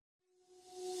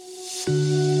Hey,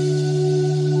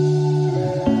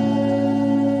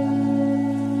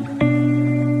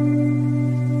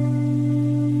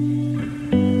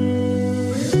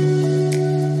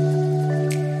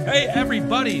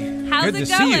 everybody. How's Good it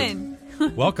to going? see you.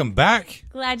 Welcome back.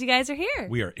 Glad you guys are here.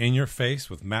 We are in your face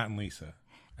with Matt and Lisa.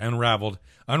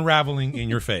 Unraveling in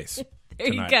your face. There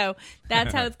tonight. you go.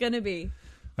 That's how it's going to be.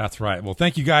 That's right. Well,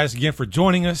 thank you guys again for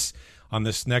joining us on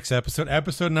this next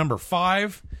episode number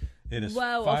 5. It is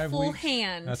Whoa, 5 a full weeks.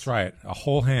 hand. That's right. A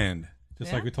whole hand. Just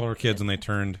Yeah. like we told our kids when they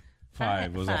turned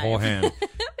 5. It was a 5. whole hand.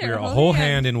 They're We're a a whole whole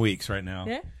hand. hand in weeks right now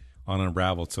Yeah. on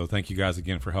Unraveled. So thank you guys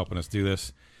again for helping us do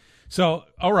this. So,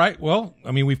 all right. Well,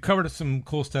 I mean, we've covered some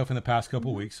cool stuff in the past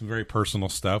couple of weeks, some very personal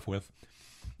stuff with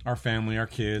our family, our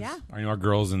kids, Yeah. our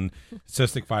girls, and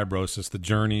cystic fibrosis, the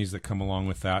journeys that come along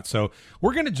with that. So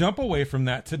we're going to jump away from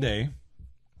that today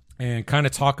and kind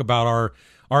of talk about our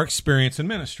experience in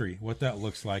ministry, what that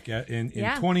looks like in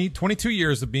 22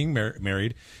 years of being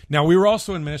married. Now, we were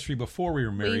also in ministry before we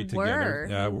were married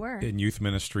together We were. in youth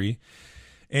ministry.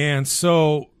 And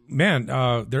so, man,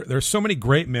 there's so many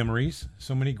great memories,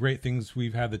 so many great things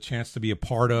we've had the chance to be a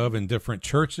part of in different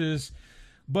churches.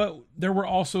 But there were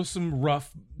also some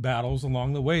rough battles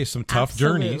along the way, some tough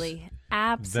journeys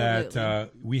Absolutely.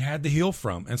 that we had to heal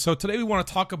from. And so today we want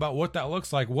to talk about what that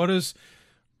looks like. What does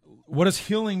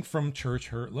healing from church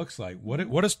hurt looks like? What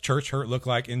does church hurt look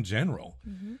like in general?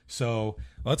 Mm-hmm. So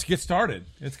let's get started.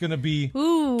 It's going to be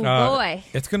boy.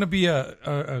 It's going to be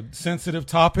a sensitive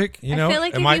topic. You know, feel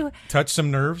like it if might you- touch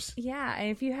some nerves. Yeah,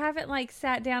 and if you haven't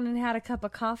sat down and had a cup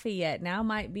of coffee yet, now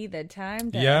might be the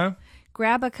time to Yeah,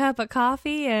 grab a cup of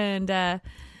coffee and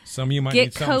some of you might Get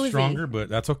need something cozy. stronger, but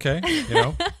that's okay. You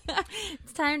know,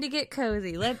 it's time to get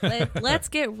cozy. Let's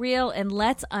get real and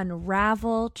let's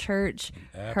unravel church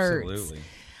hurts. absolutely.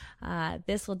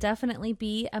 This will definitely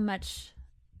be a much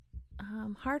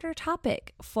harder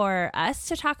topic for us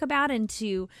to talk about and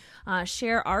to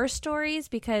share our stories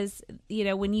because,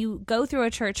 when you go through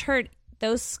a church hurt,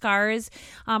 those scars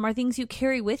are things you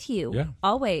carry with you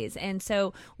always. And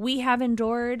so we have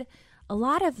endured a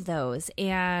lot of those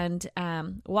and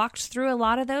walked through a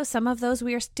lot of those. Some of those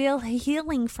we are still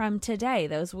healing from today.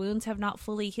 Those wounds have not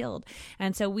fully healed.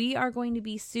 And so we are going to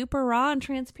be super raw and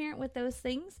transparent with those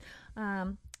things.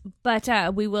 But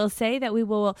we will say that we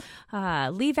will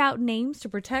leave out names to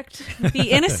protect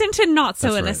the innocent and not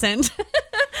so That's right. innocent.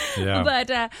 Yeah.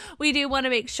 But we do want to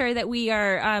make sure that we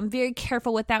are very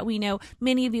careful with that. We know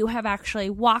many of you have actually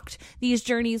walked these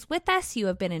journeys with us. You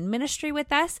have been in ministry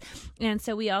with us. And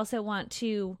so we also want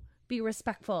to be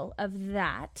respectful of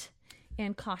that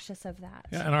and cautious of that.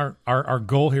 Yeah, and our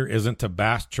goal here isn't to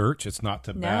bash church. It's not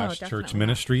to bash definitely church not.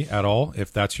 ministry at all.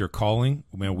 If that's your calling,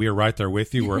 man, we are right there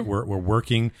with you. We're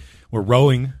working, we're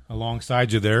rowing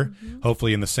alongside you there.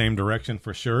 Hopefully in the same direction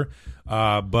for sure.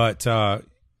 But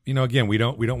again, we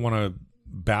don't want to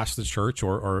bash the church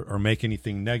or make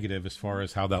anything negative as far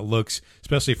as how that looks,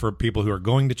 especially for people who are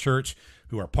going to church,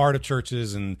 who are part of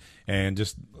churches and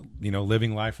just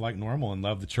living life like normal and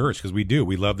love the church, because we do.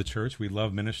 We love the church. We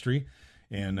love ministry.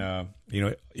 And,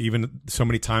 even so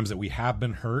many times that we have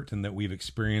been hurt and that we've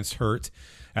experienced hurt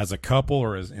as a couple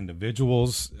or as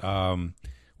individuals,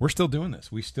 we're still doing this.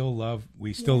 We still love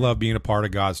being a part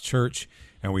of God's church,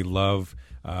 and we love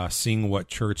seeing what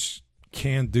church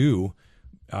can do,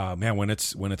 when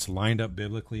it's lined up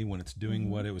biblically, when it's doing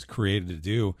what it was created to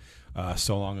do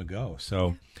so long ago.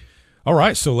 So, all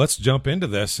right, so let's jump into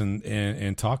this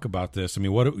and talk about this. I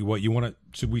mean, what you want to?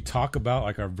 Should we talk about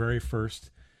like our very first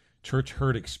church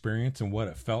hurt experience and what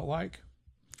it felt like?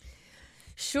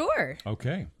 Sure.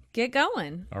 Okay. Get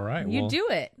going. All right. You well, do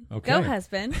it. okay. Go,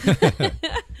 husband.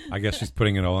 I guess she's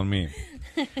putting it all on me.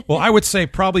 Well, I would say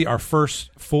probably our first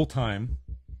full-time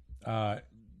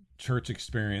church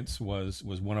experience was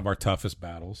one of our toughest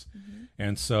battles.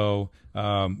 And so,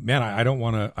 I don't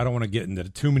want to get into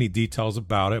too many details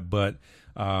about it, but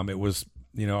it was,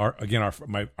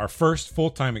 our first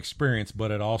full-time experience,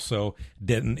 but it also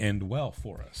didn't end well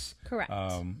for us. Correct.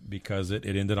 Because it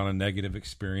ended on a negative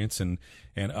experience and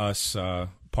us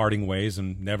parting ways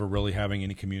and never really having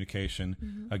any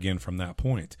communication again from that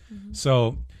point.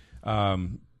 So, why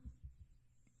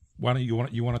don't you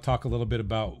want to talk a little bit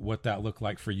about what that looked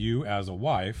like for you as a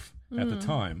wife at the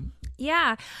time?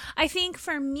 Yeah, I think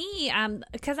for me,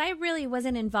 because I really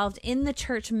wasn't involved in the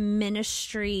church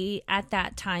ministry at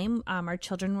that time. Our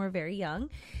children were very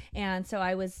young, and so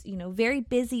I was, very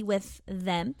busy with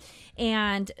them,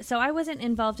 and so I wasn't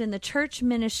involved in the church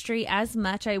ministry as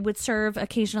much. I would serve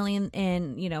occasionally,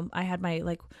 in I had my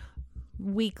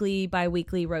weekly,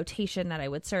 bi-weekly rotation that I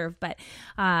would serve. But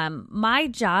my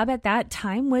job at that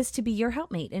time was to be your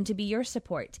helpmate and to be your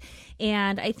support.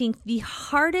 And I think the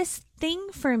hardest thing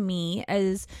for me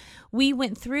as we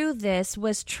went through this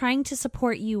was trying to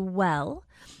support you well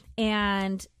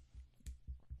and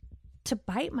to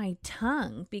bite my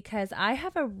tongue, because I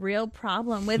have a real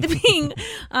problem with being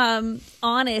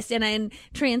honest and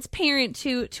transparent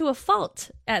to a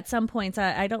fault at some points.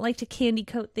 I don't like to candy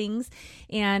coat things.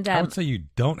 And I would say you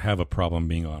don't have a problem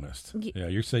being honest. Yeah,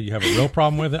 you say you have a real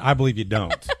problem with it. I believe you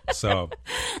don't. So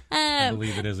I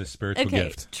believe it is a spiritual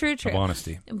gift true. of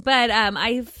honesty. But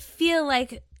I feel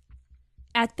like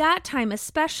at that time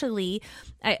especially,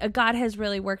 God has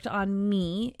really worked on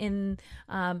me in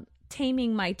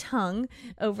taming my tongue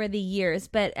over the years.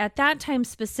 But at that time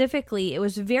specifically, it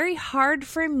was very hard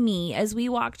for me as we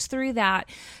walked through that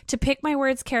to pick my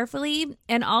words carefully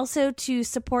and also to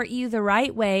support you the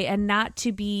right way and not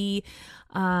to be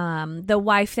the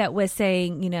wife that was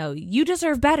saying, you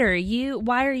deserve better.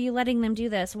 Why are you letting them do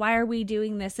this? Why are we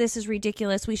doing this? This is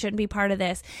ridiculous. We shouldn't be part of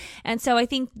this. And so I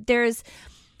think there's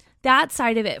that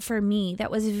side of it for me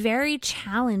that was very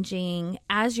challenging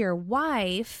as your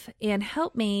wife and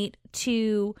helpmate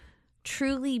to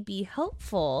truly be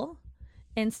helpful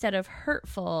instead of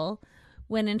hurtful,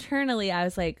 when internally I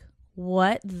was like,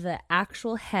 what the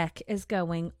actual heck is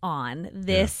going on?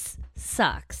 This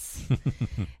sucks.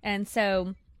 And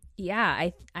so, yeah,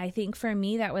 I think for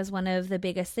me that was one of the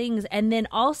biggest things. And then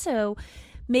also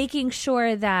making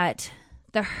sure that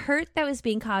the hurt that was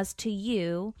being caused to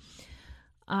you,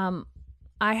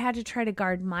 I had to try to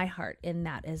guard my heart in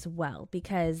that as well,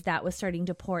 because that was starting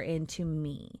to pour into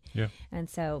me. Yeah. And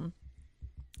so,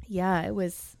 yeah, it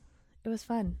was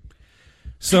fun.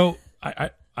 So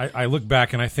I look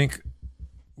back and I think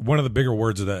one of the bigger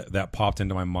words that popped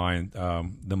into my mind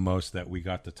the most that we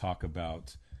got to talk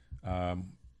about,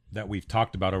 that we've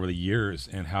talked about over the years,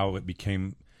 and how it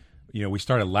became, we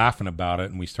started laughing about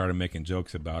it and we started making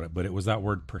jokes about it, but it was that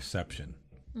word perception.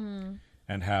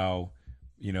 And how,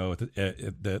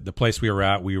 the place we were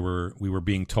at, we were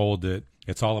being told that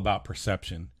it's all about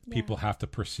perception. Yeah. People have to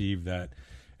perceive that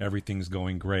everything's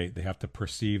going great. They have to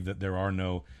perceive that there are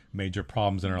no major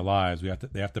problems in our lives.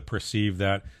 They have to perceive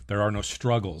that there are no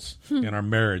struggles in our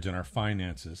marriage, in our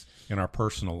finances, in our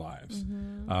personal lives.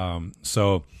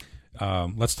 So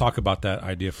let's talk about that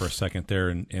idea for a second there,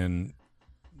 and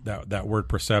that word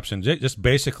perception. Just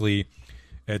basically,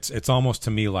 it's almost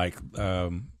to me like,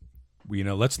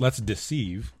 let's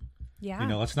deceive.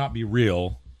 Yeah. Let's not be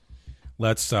real.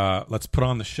 Let's put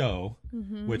on the show,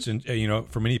 which,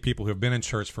 for many people who have been in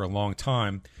church for a long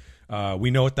time, we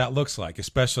know what that looks like.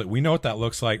 Especially, we know what that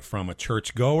looks like from a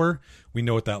church goer. We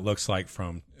know what that looks like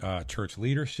from church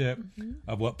leadership,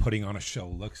 of what putting on a show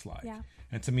looks like. Yeah.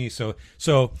 And to me, so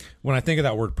when I think of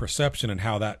that word perception and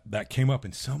how that came up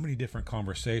in so many different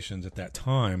conversations at that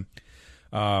time,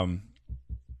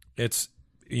 it's,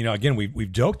 again,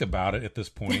 we've joked about it at this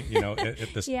point,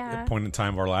 at this point in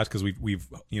time of our lives, because we've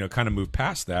kind of moved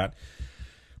past that.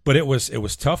 But it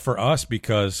was tough for us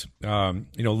because,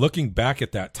 looking back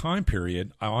at that time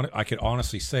period, I could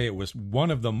honestly say it was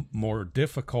one of the more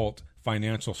difficult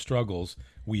financial struggles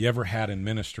we ever had in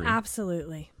ministry.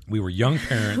 Absolutely. We were young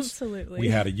parents. Absolutely. We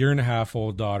had a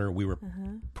 1.5-year-old daughter. We were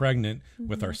pregnant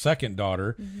with our second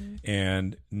daughter,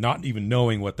 and not even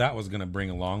knowing what that was going to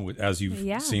bring along, as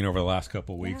you've seen over the last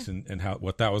couple of weeks, and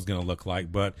what that was going to look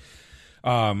like. But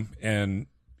and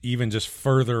even just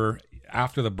further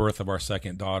after the birth of our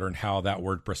second daughter, and how that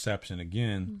word perception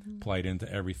again played into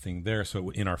everything there. So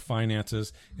in our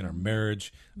finances, in our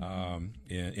marriage,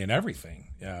 in everything,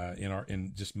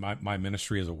 in just my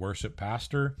ministry as a worship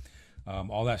pastor,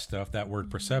 all that stuff, that word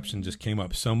perception just came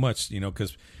up so much,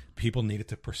 because people needed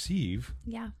to perceive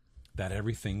that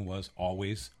everything was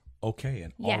always okay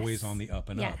and always on the up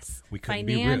and up. We couldn't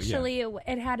financially, be real.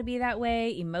 it had to be that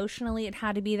way. Emotionally, it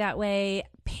had to be that way.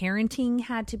 Parenting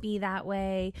had to be that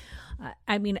way.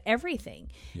 Everything.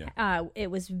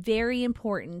 It was very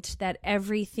important that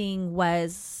everything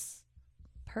was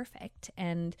perfect,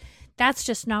 and that's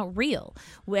just not real.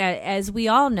 As we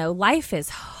all know, life is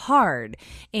hard,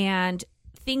 and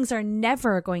things are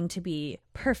never going to be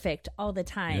perfect all the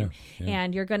time.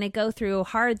 And you're going to go through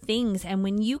hard things. And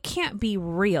when you can't be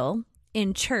real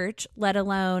in church, let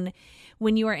alone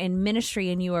when you are in ministry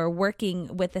and you are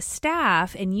working with the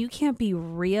staff and you can't be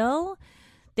real,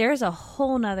 there's a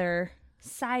whole nother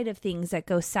side of things that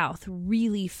go south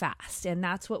really fast. And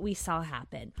that's what we saw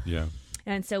happen. Yeah.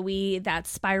 And so that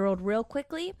spiraled real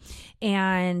quickly,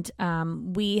 and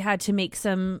we had to make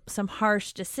some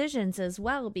harsh decisions as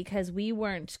well, because we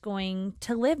weren't going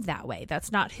to live that way.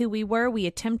 That's not who we were. We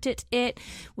attempted it.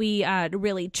 We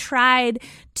really tried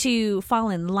to fall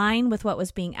in line with what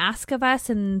was being asked of us,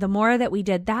 and the more that we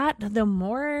did that, the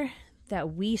more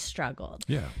that we struggled.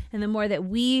 Yeah. And the more that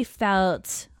we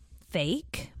felt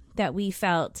fake, that we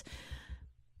felt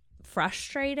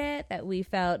frustrated, that we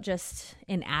felt just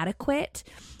inadequate.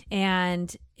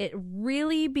 And it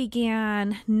really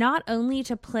began not only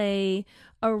to play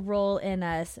a role in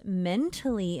us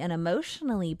mentally and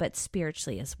emotionally, but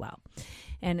spiritually as well.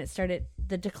 And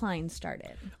the decline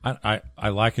started. I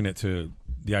liken it to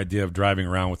the idea of driving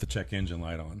around with the check engine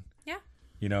light on. Yeah.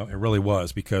 You know, it really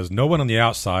was, because no one on the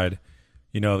outside,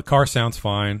 you know, the car sounds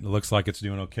fine. It looks like it's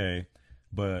doing okay.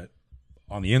 But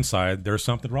on the inside, there's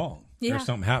something wrong. Yeah. There's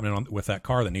something happening with that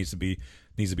car that needs to be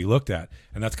looked at.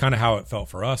 And that's kind of how it felt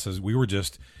for us, as we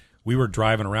were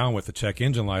driving around with the check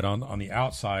engine light on the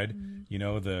outside. Mm-hmm. You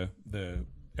know, the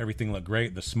everything looked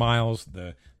great, the smiles,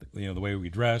 the way we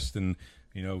dressed, and,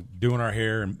 you know, doing our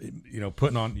hair, and, you know,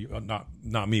 putting on,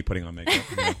 not me putting on makeup.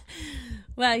 You know.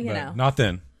 Well, you know. Not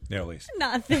then, at least.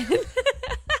 Not then.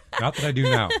 Not that I do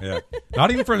now. Yeah.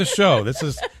 Not even for the show. This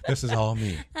is all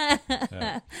me.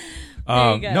 Yeah.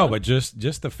 No, but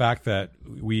just the fact that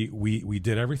we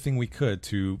did everything we could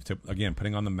to again,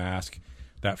 putting on the mask,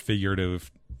 that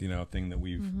figurative, you know, thing that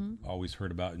we've always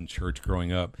heard about in church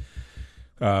growing up,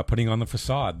 putting on the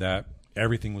facade that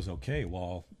everything was okay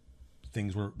while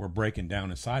things were breaking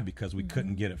down inside, because we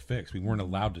couldn't get it fixed. We weren't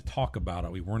allowed to talk about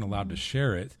it. We weren't allowed to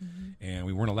share it, and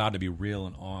we weren't allowed to be real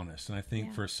and honest. And I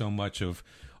think for so much of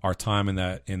our time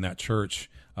in that church,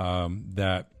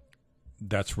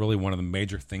 that's really one of the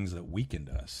major things that weakened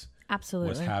us. Absolutely.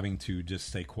 Was having to just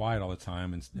stay quiet all the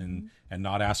time and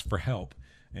not ask for help,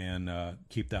 and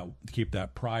keep that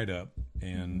pride up,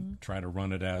 and try to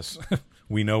run it as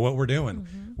we know what we're doing.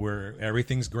 Where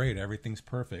everything's great, everything's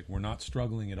perfect. We're not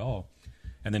struggling at all.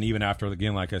 And then even after,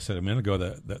 again, like I said a minute ago,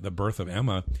 the birth of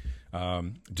Emma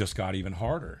just got even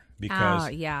harder,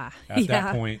 because at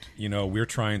that point, you know, we're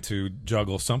trying to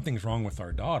juggle something's wrong with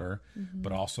our daughter,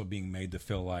 but also being made to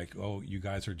feel like, oh, you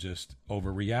guys are just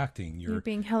overreacting. You're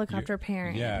being helicopter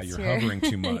parents. Yeah, you're hovering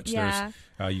too much.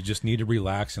 You just need to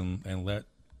relax and let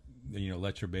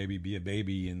your baby be a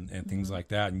baby, and things like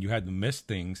that. And you had to miss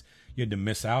things. You had to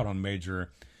miss out on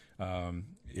major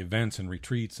events and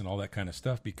retreats and all that kind of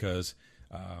stuff, because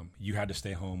you had to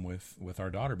stay home with our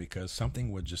daughter, because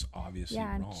something was just obviously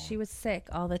wrong. And she was sick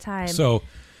all the time. So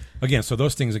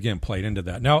those things again played into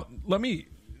that. Now,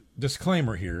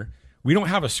 disclaimer here. We don't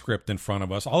have a script in front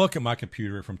of us. I'll look at my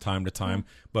computer from time to time,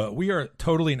 but we are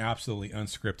totally and absolutely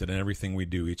unscripted in everything we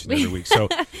do each and every week. So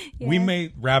we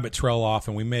may rabbit trail off,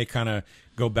 and we may kind of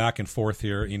go back and forth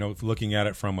here, you know, looking at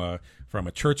it from a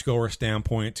churchgoer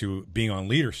standpoint to being on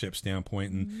leadership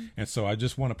standpoint. And so I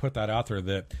just want to put that out there,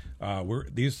 that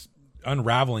these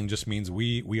unraveling just means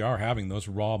we are having those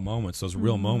raw moments, those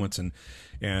real moments. And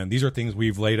these are things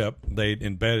we've laid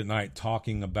in bed at night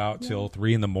talking about till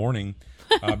 3 a.m.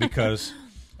 Because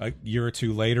a year or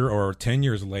two later, or 10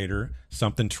 years later,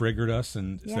 something triggered us,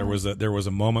 and there was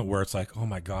a moment where it's like, oh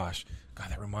my gosh, God,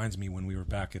 that reminds me when we were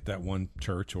back at that one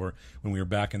church, or when we were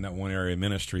back in that one area of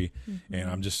ministry,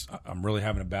 and I'm really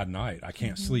having a bad night. I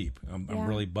can't sleep. I'm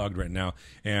really bugged right now.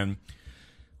 And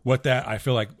I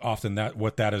feel like often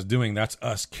what that is doing, that's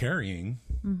us carrying.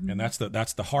 And that's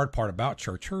the hard part about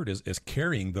church hurt is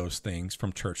carrying those things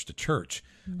from church to church.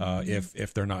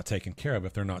 If they're not taken care of,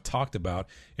 if they're not talked about,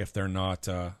 if they're not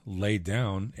laid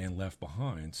down and left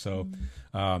behind. So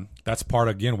that's part,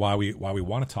 again, why we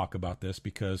want to talk about this,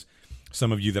 because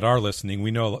some of you that are listening,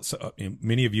 we know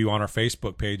many of you on our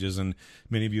Facebook pages, and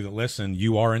many of you that listen,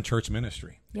 you are in church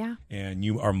ministry. Yeah. And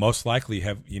you are most likely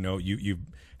you've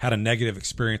had a negative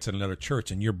experience at another church,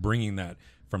 and you're bringing that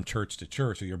from church to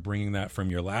church, or you're bringing that from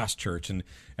your last church. And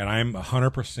I'm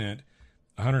 100%,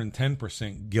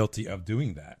 110% guilty of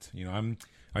doing that. You know,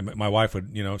 my wife would,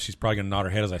 you know, she's probably going to nod her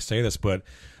head as I say this, but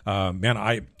man,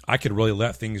 I could really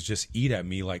let things just eat at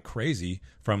me like crazy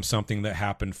from something that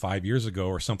happened 5 years ago,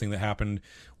 or something that happened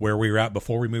where we were at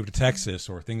before we moved to Texas,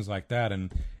 or things like that.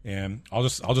 And I'll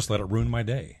just let it ruin my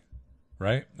day.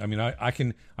 Right? I mean,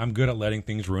 I'm good at letting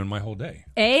things ruin my whole day.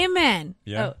 Amen.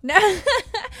 Yeah. Oh, no.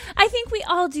 I think we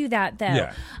all do that, though.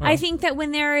 Yeah. Well, I think that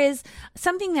when there is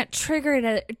something that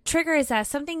triggers us,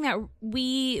 something that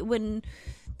when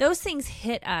those things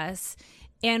hit us,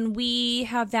 And we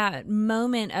have that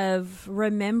moment of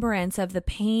remembrance of the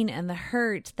pain and the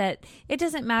hurt, that it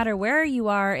doesn't matter where you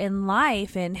are in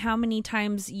life and how many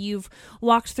times you've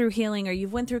walked through healing, or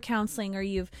you've went through counseling, or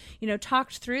you've,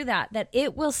 talked through that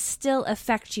it will still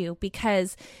affect you,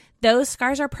 because those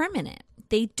scars are permanent.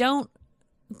 They don't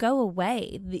go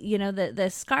away. The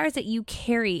scars that you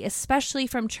carry, especially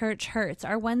from church hurts,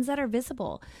 are ones that are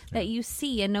visible, that you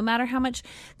see. And no matter how much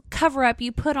cover up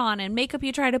you put on and makeup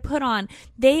you try to put on,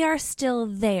 they are still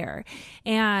there.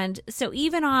 And so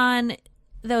even on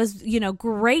those,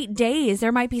 great days,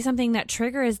 there might be something that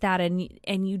triggers that,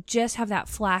 and you just have that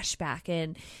flashback,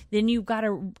 and then you've got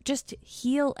to just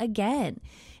heal again.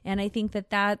 And I think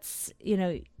that's,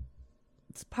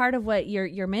 it's part of what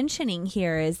you're mentioning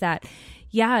here, is that,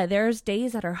 yeah, there's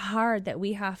days that are hard that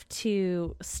we have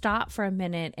to stop for a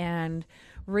minute and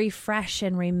refresh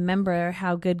and remember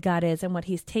how good God is and what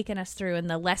he's taken us through and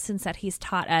the lessons that he's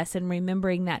taught us, and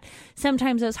remembering that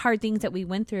sometimes those hard things that we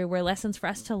went through were lessons for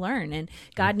us to learn, and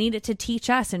God needed to teach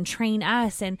us and train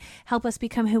us and help us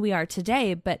become who we are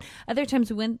today. But other times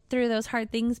we went through those hard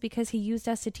things because he used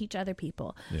us to teach other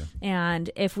people. Yeah. And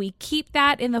if we keep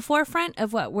that in the forefront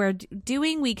of what we're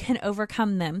doing, we can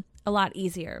overcome them a lot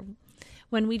easier.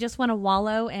 When we just want to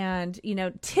wallow, and,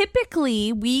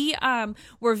 typically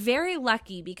we're very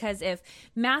lucky, because if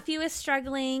Matthew is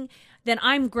struggling, then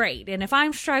I'm great. And if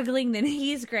I'm struggling, then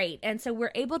he's great. And so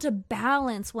we're able to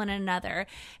balance one another.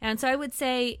 And so I would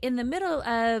say, in the middle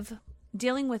of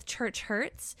dealing with church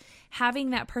hurts, having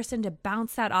that person to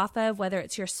bounce that off of, whether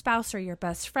it's your spouse or your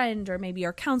best friend or maybe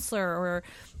your counselor or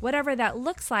whatever that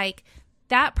looks like,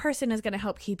 that person is going to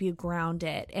help keep you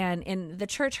grounded. And in the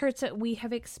church hurts that we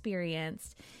have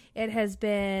experienced, it has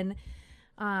been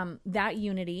that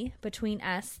unity between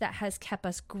us that has kept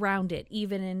us grounded,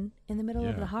 even in the middle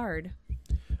of the hard.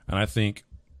 And I think,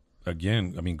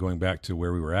 again, going back to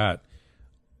where we were at,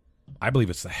 I believe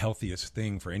it's the healthiest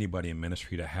thing for anybody in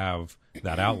ministry to have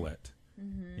that outlet,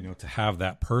 to have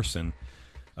that person,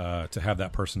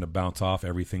 to bounce off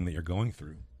everything that you're going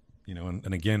through,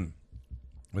 and again,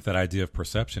 with that idea of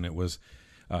perception, it was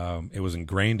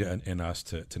ingrained in us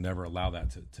to never allow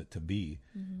that to be.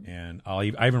 And I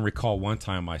even recall one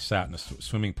time I sat in a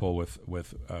swimming pool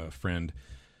with a friend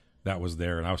that was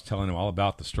there, and I was telling him all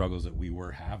about the struggles that we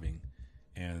were having,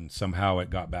 and somehow it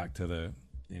got back to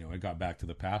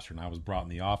the pastor, and I was brought in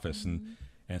the office and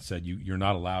said, you're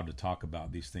not allowed to talk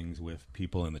about these things with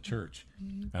people in the church.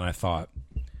 And I thought,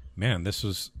 man, this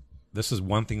is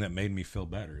one thing that made me feel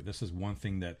better. This is one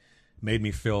thing that made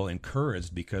me feel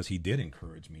encouraged, because he did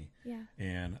encourage me. Yeah.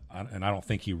 And I don't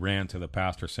think he ran to the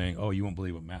pastor saying, "Oh, you won't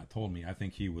believe what Matt told me." I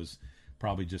think he was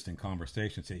probably just in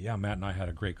conversation, say, "Yeah, Matt and I had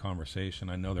a great conversation.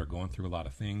 I know they're going through a lot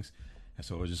of things, and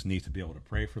so it was just neat to be able to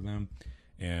pray for them."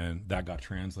 And that got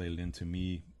translated into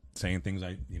me saying things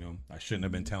I shouldn't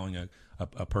have been telling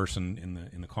a person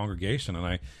in the congregation,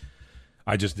 and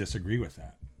I just disagree with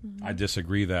that. I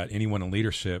disagree that anyone in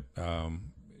leadership,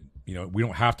 we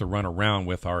don't have to run around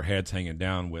with our heads hanging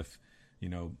down with,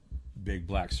 big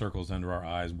black circles under our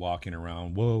eyes, walking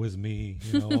around, woe is me,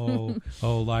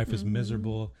 life is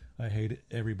miserable. I hate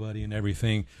everybody and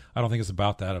everything. I don't think it's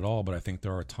about that at all, but I think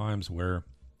there are times where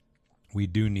we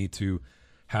do need to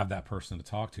have that person to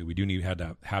talk to. We do need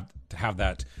to have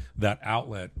that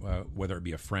outlet, whether it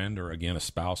be a friend or, again, a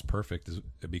spouse. Perfect,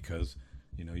 because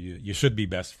you should be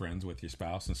best friends with your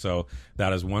spouse. And so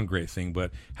that is one great thing,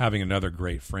 but having another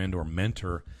great friend or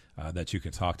mentor that you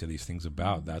can talk to these things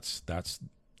about, that's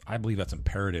I believe that's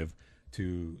imperative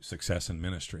to success in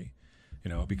ministry,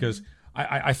 because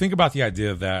I think about the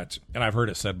idea that, and I've heard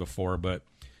it said before, but,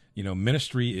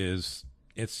 ministry is,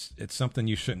 it's something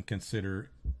you shouldn't consider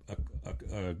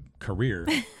a career,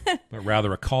 but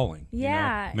rather a calling.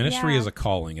 Yeah. Ministry is a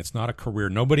calling. It's not a career.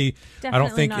 Definitely I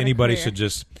don't think anybody should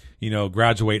just,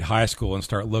 graduate high school and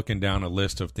start looking down a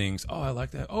list of things. Oh, I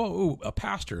like that. Oh, a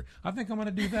pastor. I think I'm going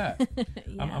to do that.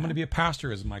 I'm going to be a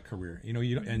pastor as my career.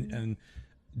 And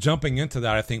jumping into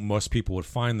that, I think most people would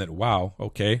find that, wow,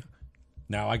 okay,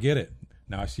 now I get it.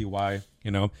 Now I see why,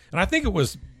 and I think it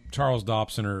was Charles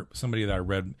Dobson or somebody that I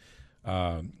read,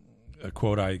 a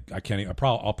quote.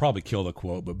 I'll probably kill the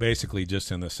quote, but basically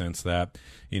just in the sense that,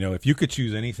 if you could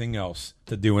choose anything else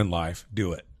to do in life,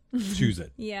 do it. Choose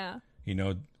it. Yeah.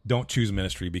 Don't choose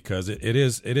ministry, because it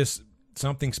is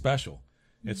something special.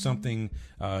 It's something,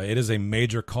 it is a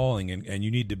major calling, and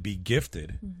you need to be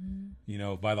gifted,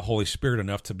 by the Holy Spirit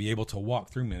enough to be able to walk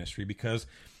through ministry, because,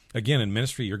 again, in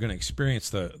ministry, you're going to experience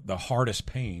the hardest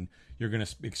pain. You're going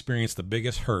to experience the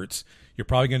biggest hurts. You're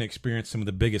probably going to experience some of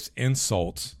the biggest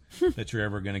insults that you're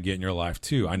ever going to get in your life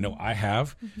too. I know I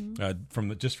have, from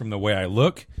the way I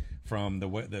look, from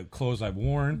the clothes I've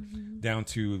worn down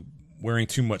to wearing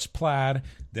too much plaid,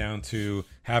 down to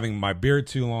having my beard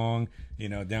too long,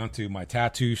 down to my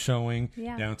tattoo showing,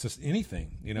 down to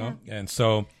anything, And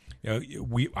so,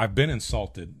 I've been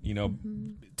insulted,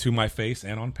 to my face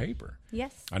and on paper.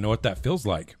 Yes. I know what that feels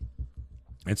like.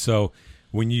 And so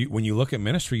when you look at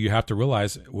ministry, you have to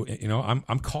realize,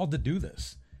 I'm called to do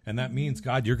this. And that means,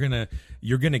 God, you're going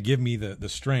to give me the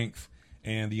strength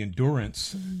and the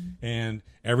endurance and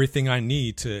everything I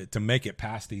need to make it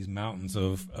past these mountains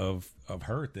of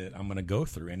hurt that I'm going to go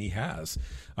through. And he has,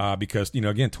 because,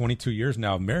 again, 22 years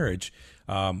now of marriage,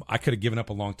 I could have given up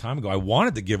a long time ago. I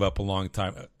wanted to give up a long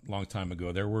time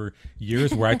ago. There were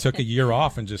years where I took a year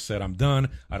off and just said, I'm done.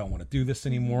 I don't want to do this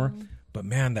anymore. But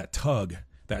man, that tug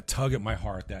at my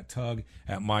heart, that tug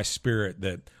at my spirit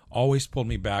that always pulled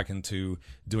me back into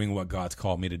doing what God's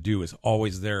called me to do is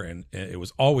always there. And it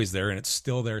was always there, and it's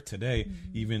still there today,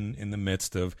 even in the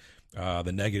midst of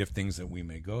the negative things that we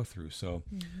may go through. So,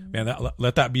 man,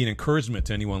 let that be an encouragement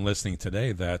to anyone listening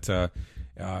today that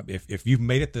if you've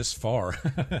made it this far,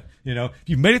 if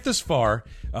you've made it this far,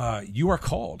 you are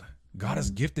called. God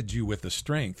has gifted you with the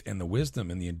strength and the wisdom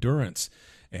and the endurance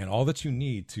and all that you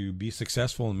need to be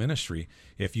successful in ministry.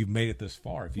 If you've made it this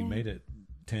far, if you made it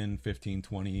 10, 15,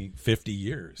 20, 50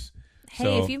 years.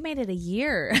 Hey, if you've made it a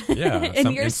year,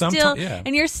 and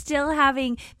you're still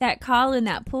having that call and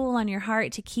that pull on your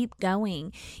heart to keep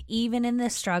going, even in the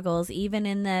struggles, even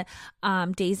in the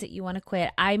days that you want to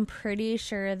quit. I'm pretty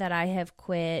sure that I have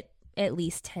quit at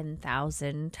least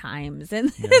 10,000 times in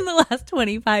the last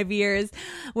 25 years,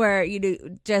 where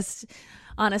just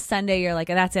on a Sunday you're like,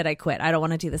 that's it, I quit. I don't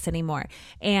want to do this anymore.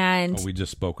 And we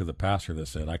just spoke with a pastor that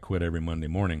said, I quit every Monday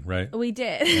morning, right? We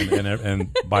did.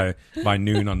 And by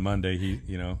noon on Monday,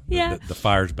 the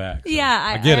fire's back. So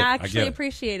I actually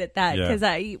appreciated that,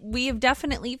 because we have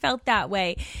definitely felt that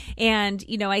way. And,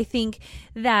 I think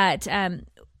that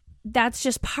that's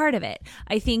just part of it.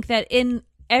 I think that in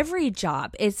every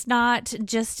job, it's not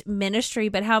just ministry,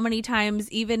 but how many times,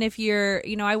 even if you're,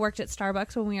 I worked at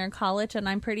Starbucks when we were in college, and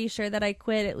I'm pretty sure that I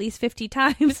quit at least 50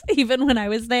 times, even when I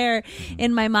was there,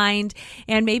 in my mind,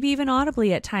 and maybe even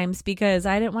audibly at times, because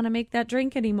I didn't want to make that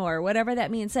drink anymore, whatever that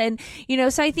means. And,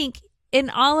 so I think in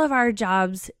all of our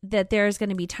jobs that there's going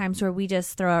to be times where we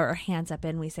just throw our hands up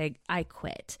and we say, I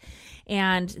quit.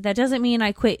 And that doesn't mean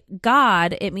I quit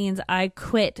God. It means I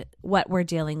quit what we're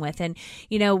dealing with. And,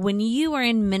 when you are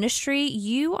in ministry,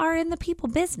 you are in the people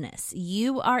business.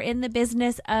 You are in the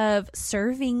business of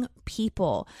serving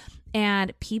people.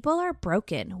 And people are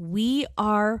broken. We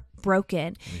are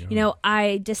broken.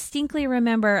 I distinctly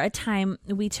remember a time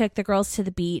we took the girls to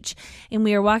the beach, and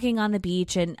we were walking on the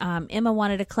beach, and Emma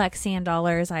wanted to collect sand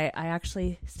dollars. I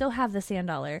actually still have the sand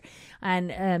dollar.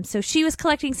 And so she was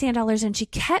collecting sand dollars, and she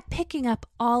kept picking up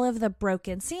all of the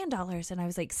broken sand dollars. And I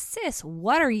was like, sis,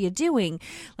 what are you doing?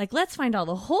 Like, let's find all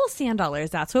the whole sand dollars.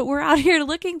 That's what we're out here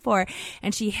looking for.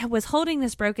 And she was holding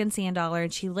this broken sand dollar,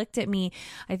 and she looked at me.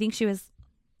 I think she was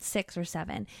 6 or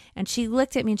 7. And she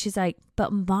looked at me and she's like,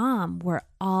 but Mom, we're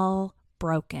all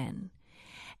broken.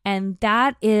 And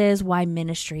that is why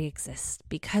ministry exists,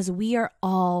 because we are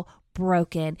all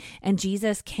broken. And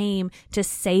Jesus came to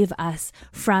save us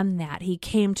from that. He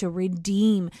came to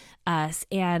redeem us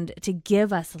and to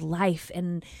give us life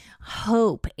and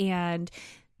hope. And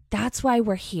that's why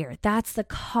we're here. That's the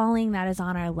calling that is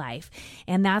on our life.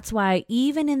 And that's why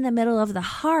even in the middle of the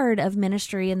hard of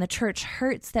ministry and the church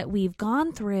hurts that we've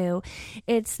gone through,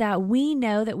 it's that we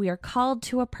know that we are called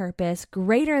to a purpose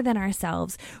greater than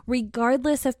ourselves,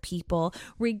 regardless of people,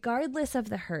 regardless of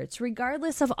the hurts,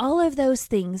 regardless of all of those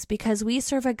things, because we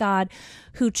serve a God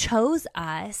who chose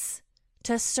us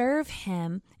to serve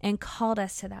him and called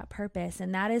us to that purpose.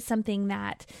 And that is something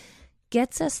that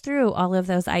gets us through all of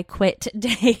those I quit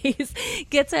days,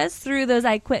 gets us through those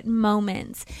I quit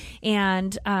moments,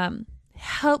 and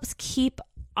helps keep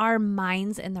our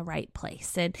minds in the right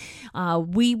place. And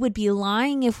we would be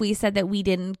lying if we said that we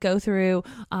didn't go through,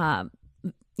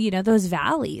 those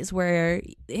valleys where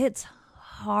it's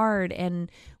hard,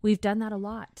 and we've done that a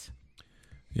lot.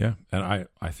 Yeah. And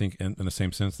I think in the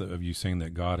same sense of you saying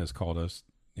that God has called us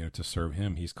to serve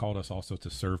him, he's called us also to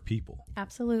serve people.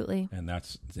 Absolutely. And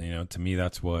that's, to me,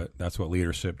 that's what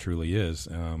leadership truly is.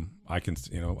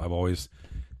 I've always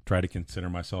tried to consider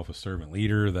myself a servant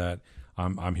leader, that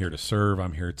I'm here to serve.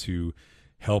 I'm here to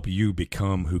help you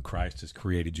become who Christ has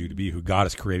created you to be, who God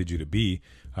has created you to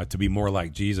be more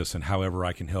like Jesus. And however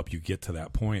I can help you get to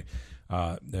that point,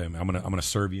 I'm going to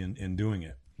serve you in doing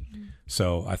it. Mm-hmm.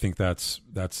 So I think that's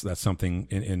something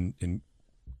in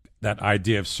that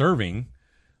idea of serving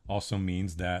also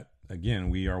means that again,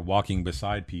 we are walking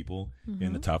beside people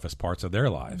in the toughest parts of their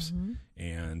lives.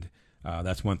 And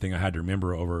that's one thing I had to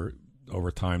remember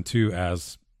over time too,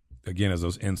 as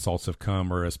those insults have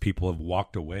come, or as people have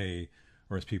walked away,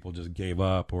 or as people just gave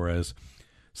up, or as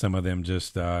some of them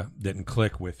just didn't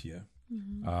click with you.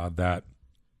 That,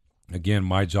 again,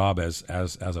 my job as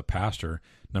a pastor,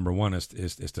 number one is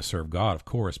to serve God, of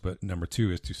course, but number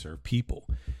two is to serve people,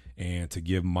 and to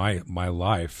give my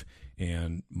life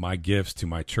and my gifts to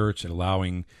my church, and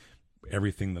allowing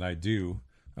everything that I do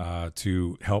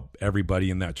to help everybody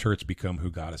in that church become who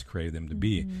God has created them to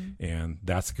be. And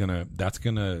that's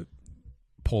gonna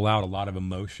pull out a lot of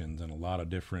emotions and a lot of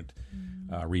different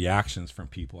reactions from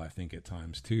people, I think, at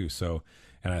times too. So,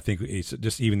 and I think it's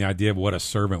just even the idea of what a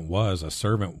servant was. A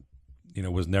servant,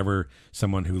 was never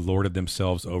someone who lorded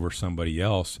themselves over somebody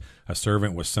else. A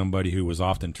servant was somebody who was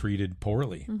often treated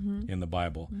poorly in the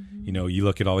Bible. You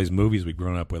look at all these movies we've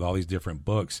grown up with, all these different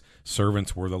books,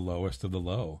 servants were the lowest of the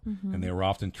low, and they were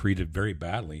often treated very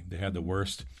badly. They had the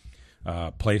worst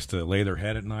place to lay their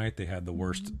head at night. They had the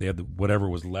worst, they had whatever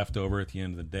was left over at the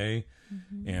end of the day.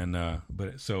 And,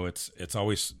 so it's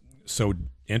always so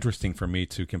interesting for me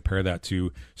to compare that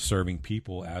to serving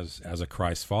people as a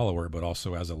Christ follower, but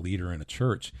also as a leader in a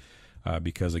church,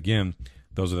 because again,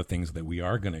 those are the things that we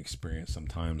are going to experience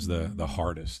sometimes, the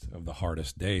hardest of the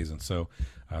hardest days. And so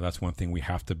that's one thing we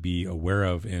have to be aware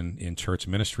of in church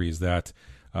ministry, is that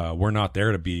we're not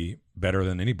there to be better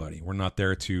than anybody. We're not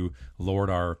there to lord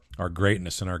our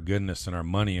greatness and our goodness and our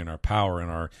money and our power and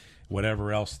our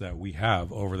whatever else that we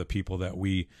have over the people that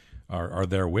we are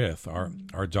there with.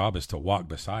 Our job is to walk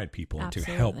beside people and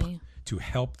to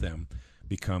help them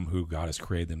become who God has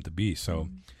created them to be. So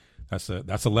that's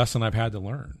a lesson I've had to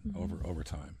learn over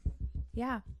time.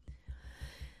 Yeah.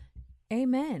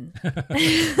 Amen.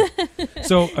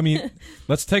 So,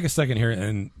 let's take a second here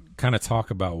and kind of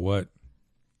talk about what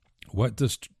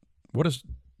does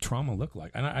trauma look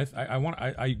like? And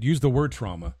I use the word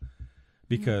trauma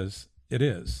because it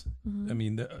is.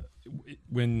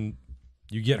 When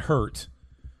you get hurt,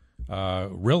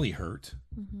 really hurt,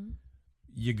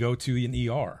 you go to an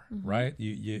ER, right?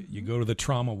 You go to the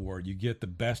trauma ward. You get the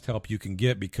best help you can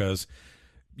get because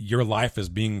your life is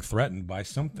being threatened by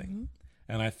something.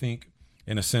 And I think,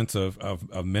 in a sense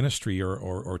of ministry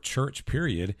or church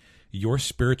period, your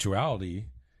spirituality,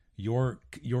 your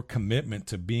commitment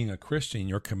to being a Christian,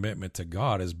 your commitment to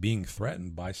God is being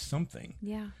threatened by something.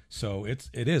 Yeah. So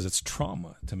it's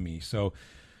trauma to me. So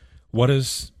what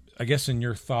is, I guess, in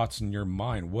your thoughts, in your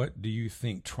mind, what do you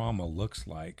think trauma looks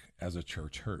like as a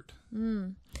church hurt?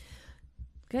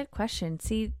 Good question.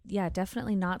 See, yeah,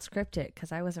 definitely not scripted,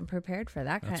 because I wasn't prepared for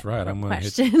that That's kind right. of I'm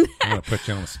question. going to put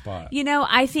you on the spot.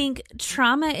 I think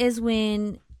trauma is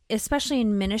when, especially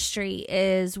in ministry,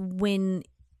 is when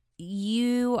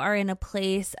you are in a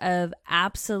place of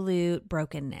absolute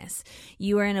brokenness.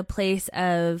 You are in a place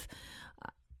of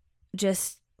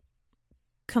just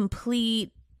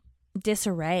complete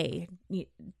disarray.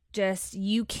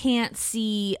 You can't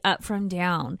see up from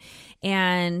down.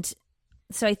 And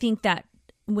so I think that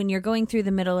when you're going through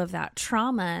the middle of that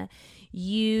trauma,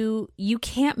 you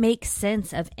can't make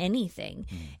sense of anything.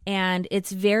 And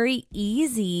it's very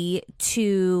easy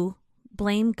to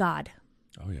blame God.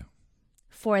 Oh, yeah.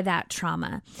 For that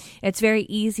trauma. It's very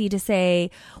easy to say,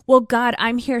 well, God,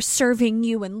 I'm here serving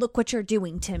you, and look what you're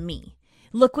doing to me.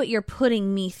 Look what you're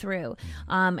putting me through.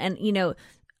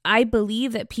 I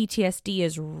believe that PTSD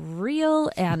is real,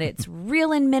 and it's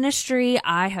real in ministry.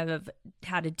 I have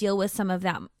had to deal with some of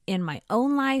that in my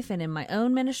own life and in my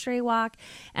own ministry walk.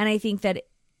 And I think that,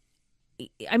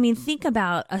 think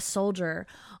about a soldier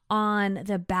on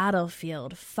the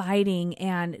battlefield fighting,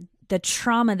 and the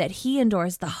trauma that he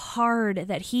endures, the hard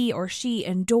that he or she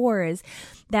endures,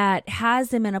 that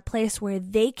has them in a place where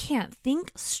they can't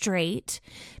think straight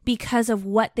because of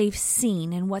what they've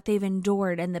seen and what they've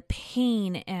endured, and the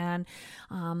pain and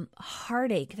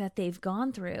heartache that they've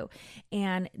gone through.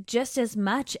 And just as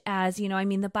much as,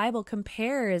 the Bible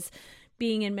compares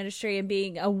being in ministry and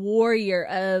being a warrior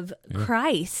of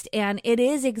Christ. And it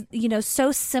is,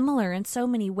 so similar in so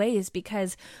many ways,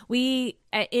 because we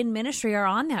in ministry are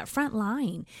on that front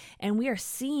line, and we are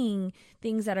seeing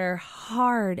things that are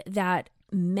hard, that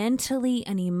mentally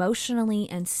and emotionally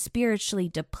and spiritually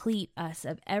deplete us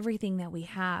of everything that we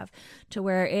have, to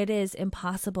where it is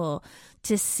impossible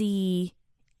to see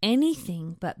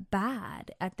anything but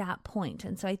bad at that point.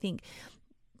 And so I think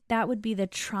that would be the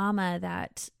trauma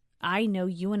that I know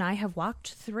you and I have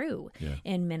walked through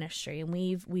in ministry. And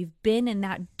we've been in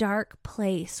that dark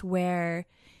place where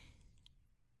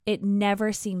it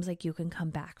never seems like you can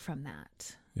come back from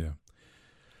that. Yeah.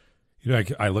 You know,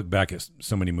 I look back at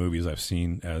so many movies I've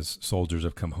seen as soldiers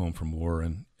have come home from war,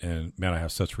 and man, I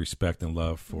have such respect and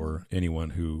love for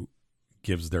anyone who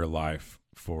gives their life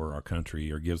for our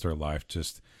country or gives their life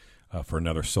just for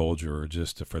another soldier or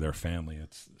just for their family.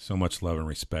 It's so much love and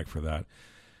respect for that.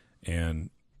 And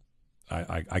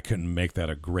I couldn't make that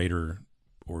a greater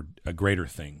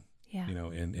thing, you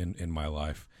know, in my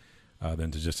life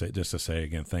than to just to say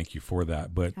again, thank you for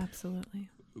that. But absolutely.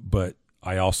 But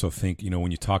I also think, you know,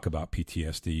 when you talk about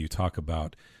PTSD, you talk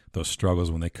about those struggles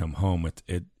when they come home.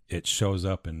 It shows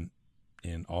up in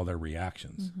all their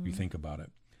reactions. You think about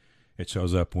it. It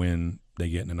shows up when they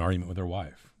get in an argument with their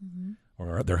wife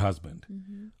or their husband,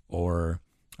 or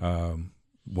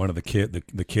one of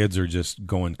the kids are just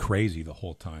going crazy the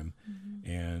whole time,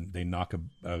 and they knock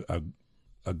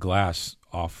a glass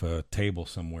off a table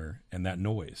somewhere, and that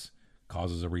noise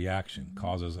causes a reaction,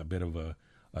 causes a bit of a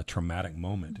traumatic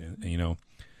moment. And you know,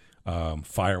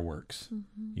 fireworks,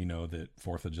 you know, that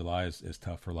 4th of July is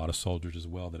tough for a lot of soldiers as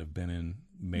well that have been in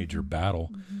major battle.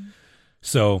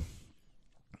 So,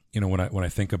 you know, when I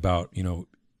think about, you know,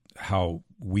 how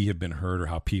we have been hurt or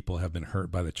how people have been hurt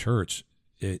by the church,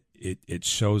 it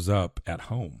shows up at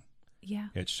home. Yeah.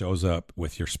 It shows up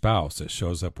with your spouse. It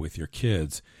shows up with your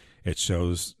kids. It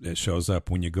shows up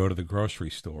when you go to the grocery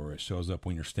store. It shows up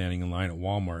when you're standing in line at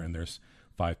Walmart and there's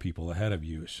 5 people ahead of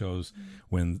you. It shows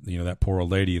when, you know, that poor old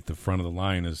lady at the front of the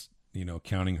line is, you know,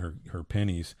 counting her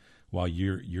pennies while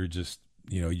you're just,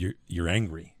 you know, you're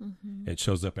angry. It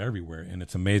shows up everywhere. And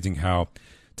it's amazing how,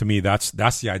 to me, that's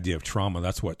the idea of trauma.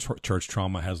 That's what church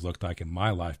trauma has looked like in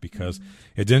my life, because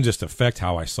it didn't just affect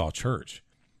how I saw church.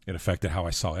 It affected how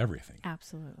I saw everything.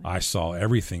 Absolutely. I saw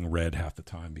everything red half the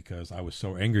time because I was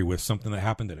so angry with something that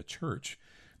happened at a church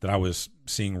that I was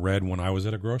seeing red when I was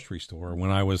at a grocery store, or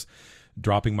when I was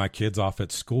dropping my kids off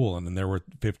at school and then there were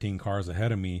 15 cars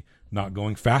ahead of me not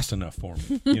going fast enough for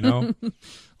me, you know,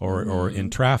 or in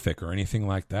traffic or anything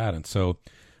like that. And so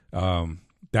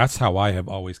that's how I have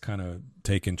always kind of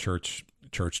taken church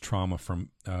trauma from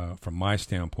my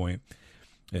standpoint.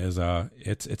 Is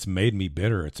it's made me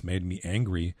bitter, it's made me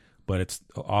angry, but it's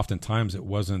oftentimes it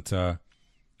wasn't,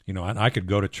 you know, I could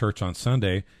go to church on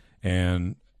Sunday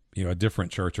and, you know, a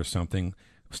different church or something,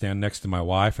 stand next to my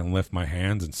wife and lift my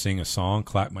hands and sing a song,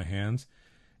 clap my hands,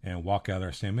 and walk out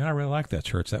there saying, man, I really like that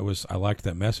church. I liked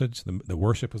that message. The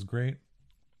worship was great.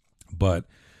 But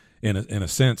in a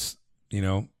sense, you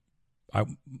know,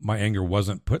 my anger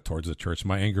wasn't put towards the church.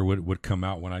 My anger would come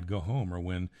out when I'd go home, or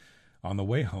when on the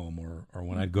way home, or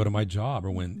when I'd go to my job,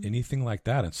 or when anything like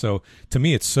that. And so to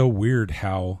me, it's so weird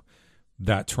how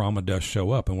that trauma does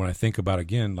show up. And when I think about,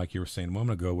 again, like you were saying a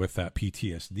moment ago, with that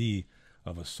PTSD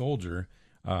of a soldier,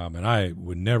 and I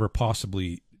would never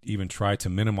possibly even try to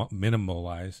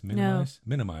minimize.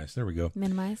 There we go.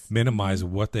 Minimize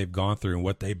what they've gone through and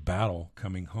what they battle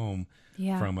coming home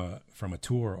from a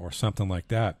tour or something like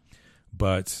that.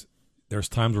 But there's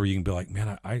times where you can be like,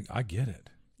 man, I get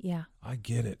it. Yeah. I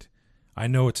get it. I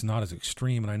know it's not as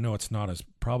extreme, and I know it's not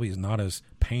as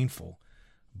painful,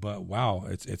 but wow,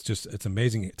 it's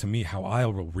amazing to me how I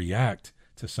will react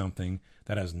to something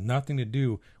that has nothing to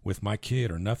do with my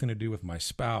kid, or nothing to do with my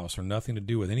spouse, or nothing to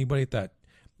do with anybody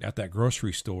at that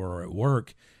grocery store or at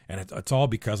work. And it's all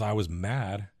because I was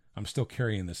mad. I'm still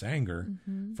carrying this anger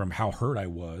from how hurt I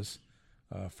was,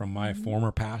 from my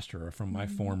former pastor, or from my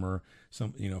from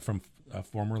a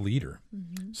former leader.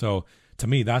 So to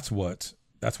me, that's what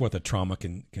the trauma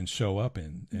can show up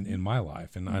in my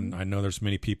life. And I know there's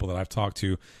many people that I've talked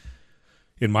to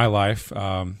in my life,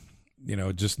 you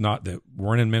know, just not that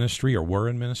weren't in ministry or were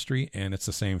in ministry, and it's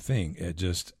the same thing.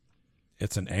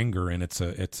 It's an anger, and it's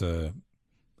a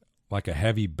like a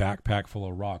heavy backpack full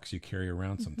of rocks you carry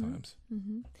around sometimes.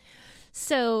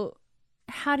 So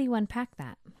how do you unpack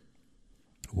that?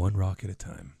 One rock at a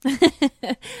time.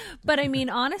 But I mean,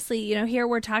 honestly, you know, here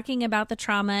we're talking about the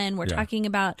trauma, and we're talking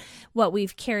about what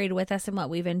we've carried with us and what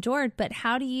we've endured. But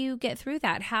how do you get through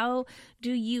that? How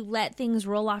do you let things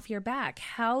roll off your back?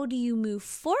 How do you move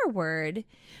forward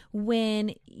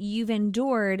when you've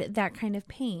endured that kind of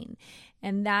pain?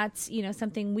 And that's, you know,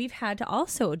 something we've had to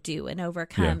also do and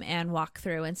overcome and walk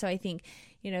through. And so I think,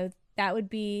 you know, that would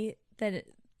be the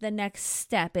next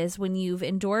step, is when you've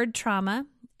endured trauma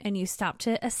and you stop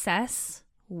to assess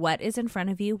what is in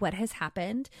front of you, what has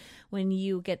happened. When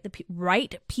you get the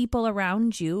right people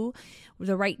around you,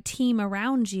 the right team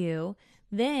around you,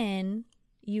 then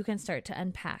you can start to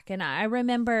unpack. And I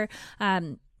remember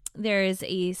there is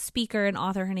a speaker and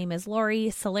author. Her name is Lori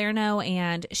Salerno,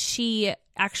 and she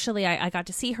actually, I got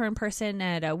to see her in person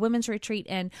at a women's retreat,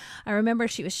 and I remember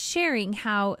she was sharing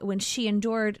how when she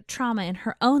endured trauma in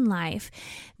her own life,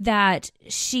 that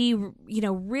she,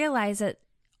 realized that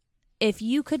if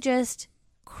you could just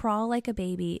crawl like a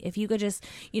baby, if you could just,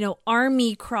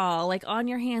 army crawl, like on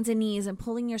your hands and knees and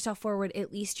pulling yourself forward,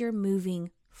 at least you're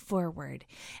moving forward.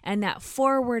 And that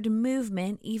forward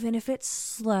movement, even if it's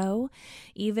slow,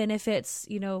 even if it's,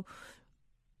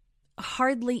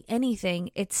 hardly anything,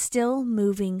 it's still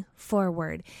moving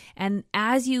forward. And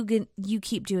as you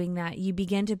keep doing that, you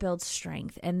begin to build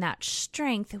strength, and that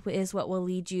strength is what will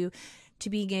lead you to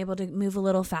being able to move a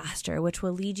little faster, which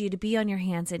will lead you to be on your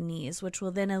hands and knees, which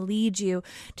will then lead you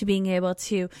to being able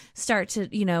to start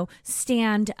to,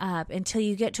 stand up until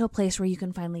you get to a place where you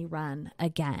can finally run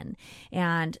again.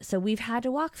 And so we've had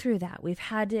to walk through that. We've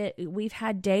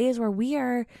had days where we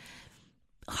are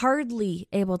hardly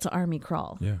able to army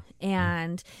crawl. Yeah.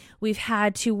 And we've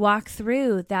had to walk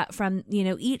through that from,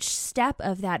 each step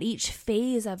of that, each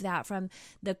phase of that, from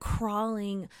the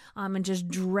crawling and just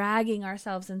dragging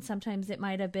ourselves. And sometimes it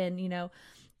might have been,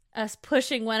 us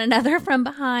pushing one another from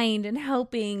behind and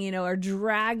helping, or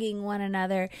dragging one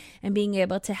another and being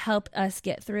able to help us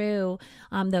get through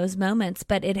those moments.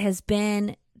 But it has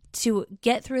been to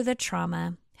get through the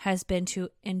trauma, has been to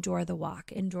endure the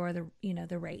walk, endure the,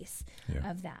 the race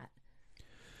of that.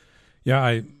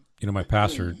 Yeah. My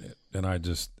pastor and I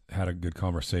just had a good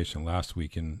conversation last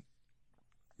week. And,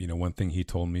 one thing he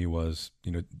told me was,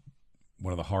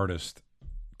 one of the hardest,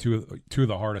 two of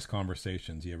the hardest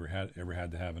conversations he ever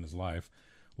had to have in his life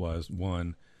was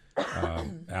one,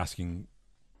 asking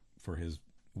for his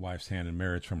wife's hand in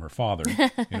marriage from her father,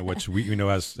 which we know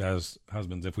as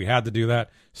husbands, if we had to do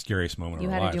that, scariest moment of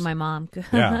our lives. You had to do my mom.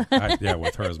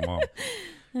 With her as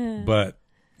mom. But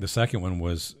the second one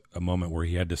was a moment where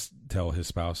he had to tell his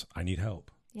spouse, I need help.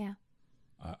 Yeah.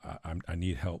 I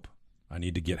need help. I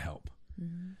need to get help.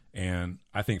 Mm-hmm. And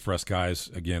I think for us guys,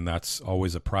 again, that's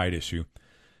always a pride issue,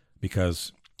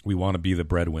 because we want to be the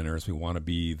breadwinners. We want to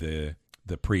be the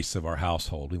priests of our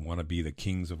household. We want to be the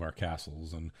kings of our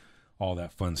castles and all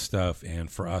that fun stuff. And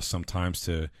for us sometimes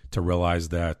to realize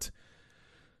that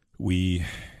we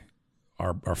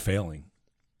are failing.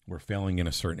 We're failing in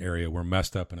a certain area. We're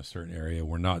messed up in a certain area.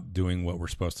 We're not doing what we're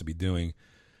supposed to be doing.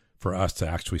 For us to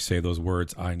actually say those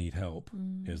words, I need help,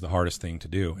 is the hardest thing to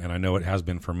do. And I know it has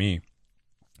been for me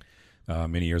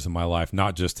many years of my life,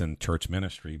 not just in church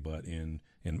ministry, but in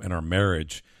our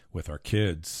marriage with our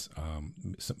kids.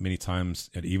 Many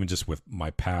times, and even just with my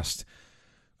past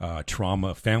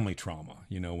trauma, family trauma,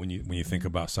 when you think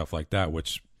about stuff like that,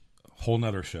 which whole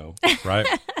nother show, right?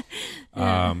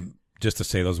 Just to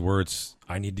say those words,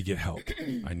 I need to get help.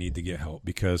 I need to get help,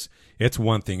 because it's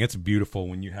one thing. It's beautiful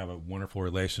when you have a wonderful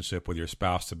relationship with your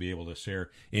spouse to be able to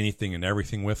share anything and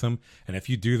everything with them. And if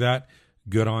you do that,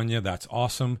 good on you. That's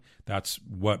awesome. That's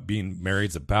what being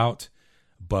married's about.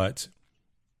 But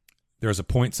there's a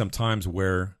point sometimes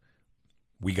where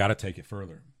we got to take it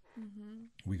further.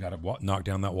 We got to knock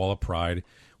down that wall of pride.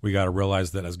 We got to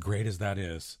realize that as great as that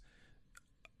is,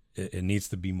 it needs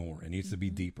to be more. It needs to be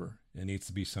deeper. It needs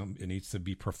to be it needs to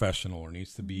be professional, or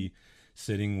needs to be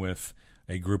sitting with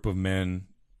a group of men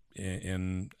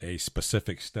in a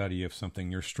specific study of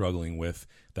something you're struggling with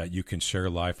that you can share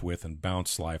life with and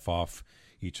bounce life off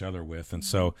each other with. And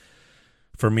so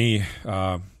for me,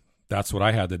 that's what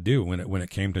I had to do when it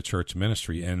came to church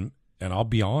ministry. And I'll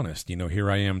be honest,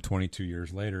 here I am 22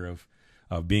 years later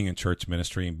of being in church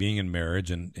ministry and being in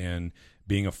marriage and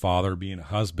being a father, being a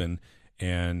husband.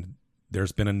 And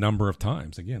there's been a number of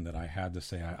times, again, that I had to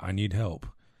say, I need help.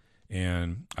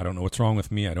 And I don't know what's wrong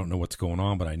with me. I don't know what's going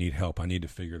on, but I need help. I need to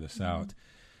figure this out.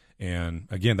 And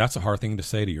again, that's a hard thing to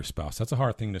say to your spouse. That's a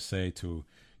hard thing to say to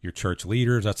your church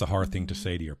leaders. That's a hard thing to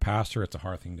say to your pastor. It's a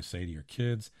hard thing to say to your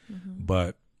kids.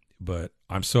 But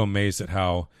I'm so amazed at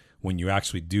how, when you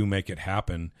actually do make it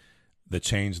happen, the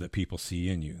change that people see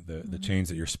in you, the change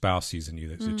that your spouse sees in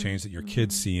you, the change that your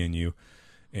kids see in you.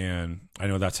 And I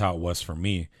know that's how it was for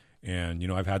me. And,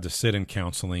 I've had to sit in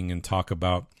counseling and talk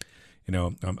about,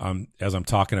 as I'm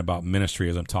talking about ministry,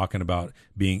 as I'm talking about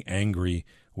being angry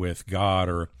with God,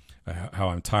 or how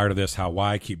I'm tired of this,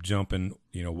 why I keep jumping,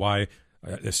 why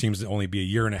it seems to only be a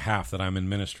year and a half that I'm in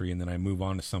ministry and then I move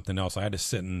on to something else. I had to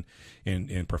sit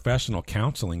in professional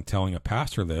counseling telling a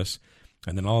pastor this,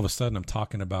 and then all of a sudden I'm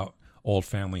talking about old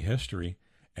family history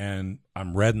and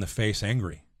I'm red in the face,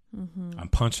 angry. I'm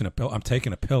punching a pillow. I'm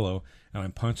taking a pillow and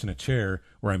I'm punching a chair,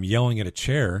 or I'm yelling at a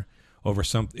chair over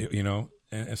something,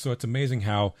 And so it's amazing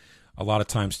how a lot of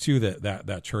times too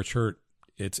that church hurt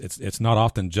it's not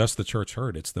often just the church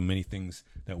hurt. It's the many things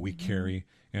that we carry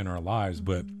in our lives.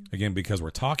 But again, because we're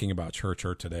talking about church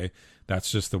hurt today,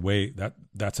 that's just the way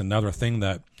that's another thing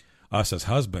that us as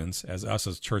husbands, as us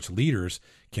as church leaders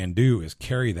can do, is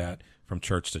carry that from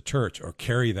church to church, or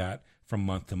carry that from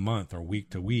month to month or week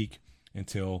to week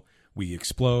until we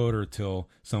explode, or till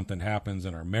something happens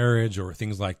in our marriage or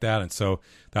things like that. And so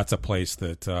that's a place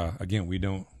that, again, we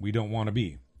don't want to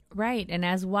be. Right. And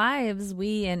as wives,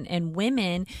 we and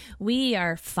women, we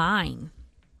are fine.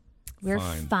 We're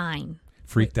fine.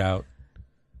 Freaked out.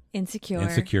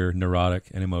 Insecure, neurotic,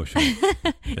 and emotional.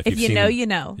 If you know, you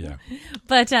know. Yeah.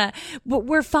 But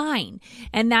we're fine.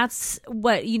 And that's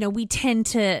what, we tend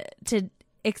to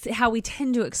how we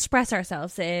tend to express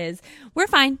ourselves is, we're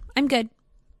fine. I'm good.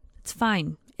 It's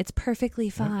fine. It's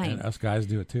perfectly fine. And us guys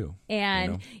do it too.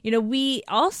 And, we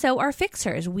also are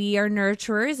fixers. We are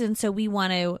nurturers. And so we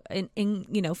want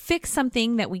to, fix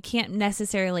something that we can't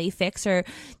necessarily fix, or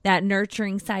that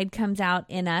nurturing side comes out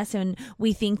in us. And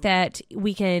we think that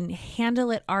we can handle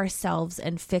it ourselves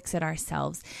and fix it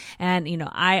ourselves. And,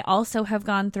 I also have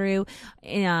gone through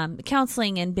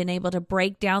counseling and been able to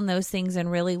break down those things and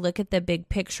really look at the big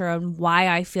picture on why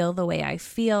I feel the way I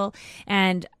feel.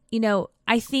 And,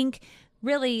 I think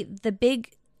really the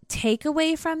big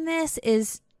takeaway from this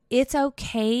is it's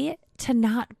okay to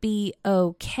not be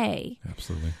okay.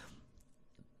 Absolutely.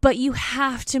 But you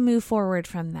have to move forward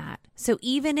from that. So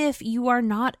even if you are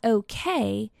not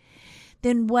okay,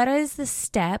 then what is the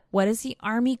step? What is the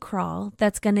army crawl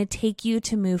that's going to take you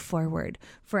to move forward?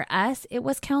 For us, it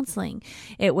was counseling.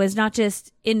 It was not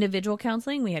just individual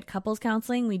counseling. We had couples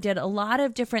counseling. We did a lot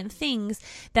of different things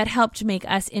that helped make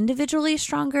us individually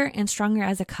stronger and stronger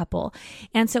as a couple.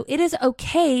 And so it is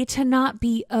okay to not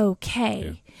be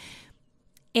okay.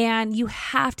 Yeah. And you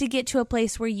have to get to a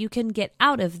place where you can get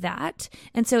out of that.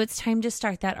 And so it's time to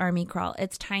start that army crawl.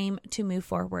 It's time to move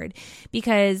forward,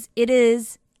 because it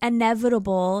is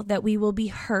inevitable that we will be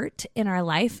hurt in our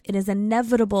life. It is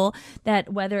inevitable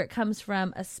that whether it comes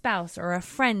from a spouse or a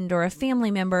friend or a family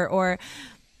member or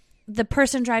the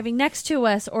person driving next to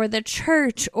us or the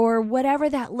church or whatever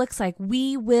that looks like,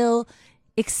 we will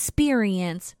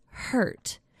experience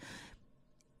hurt.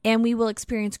 And we will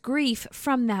experience grief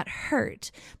from that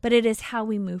hurt. But it is how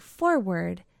we move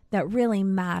forward that really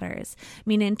matters. I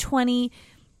mean, in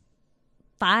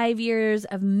 25 years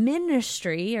of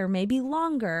ministry, or maybe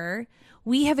longer,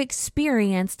 we have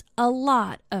experienced a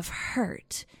lot of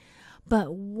hurt.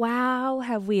 But wow,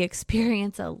 have we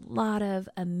experienced a lot of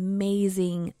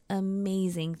amazing,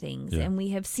 amazing things. Yeah. And we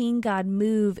have seen God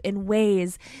move in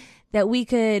ways that we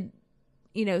could,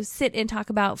 sit and talk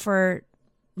about for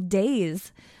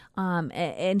days,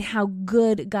 and how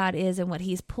good God is and what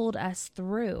he's pulled us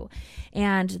through.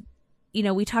 And,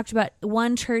 we talked about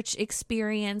one church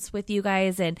experience with you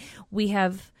guys, and we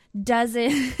have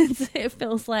dozens, it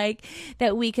feels like,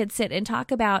 that we could sit and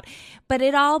talk about. But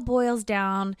it all boils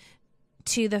down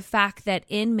to the fact that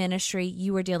in ministry,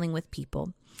 you are dealing with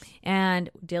people. And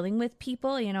dealing with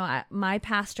people, my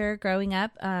pastor growing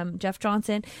up, Jeff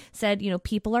Johnson, said,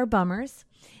 people are bummers.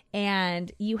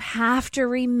 And you have to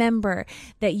remember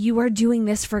that you are doing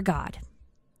this for God.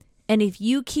 And if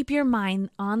you keep your mind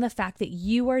on the fact that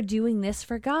you are doing this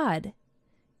for God,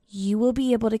 you will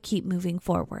be able to keep moving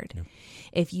forward. Yep.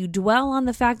 If you dwell on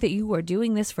the fact that you are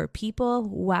doing this for people,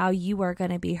 wow, you are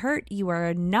going to be hurt. You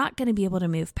are not going to be able to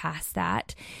move past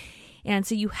that. And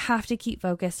so you have to keep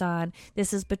focused on,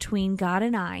 this is between God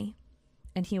and I,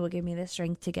 and he will give me the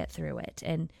strength to get through it.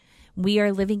 And we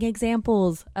are living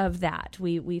examples of that.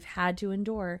 We've had to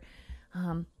endure.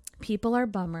 People are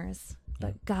bummers,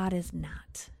 but God is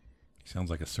not. He sounds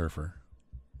like a surfer.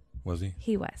 Was he?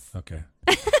 He was. Okay.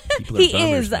 He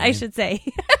bummers, is, man. I should say.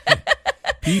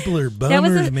 People are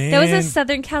bummers, man. That was a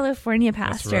Southern California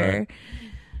pastor. Right.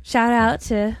 Shout out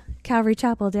to Calvary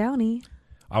Chapel Downey.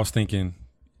 I was thinking,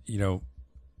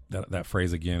 that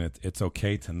phrase again, it's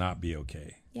okay to not be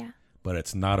okay. Yeah. But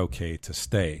it's not okay to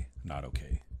stay not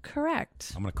okay.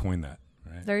 Correct. I'm going to coin that.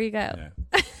 Right? There you go. Yeah.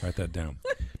 Write that down.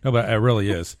 No, but it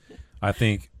really is. I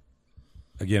think,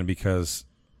 again, because,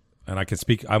 and I can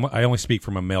speak, I only speak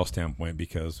from a male standpoint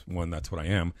because, one, that's what I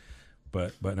am.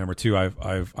 But number two,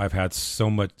 I've had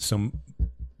so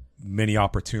many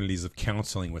opportunities of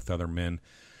counseling with other men.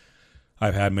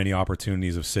 I've had many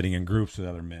opportunities of sitting in groups with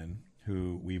other men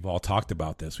who we've all talked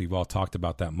about this. We've all talked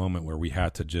about that moment where we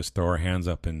had to just throw our hands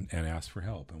up and ask for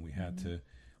help, and we had to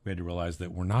realize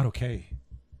that we're not okay.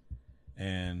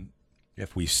 And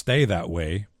if we stay that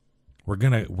way, we're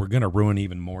gonna ruin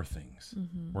even more things.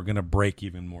 Mm-hmm. We're gonna break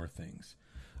even more things.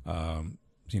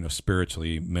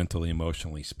 spiritually, mentally,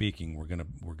 emotionally speaking,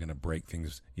 we're gonna break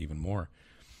things even more.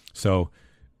 So,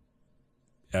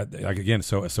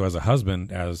 so as a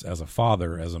husband, as a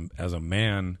father, as a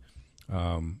man,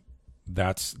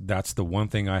 that's the one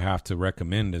thing I have to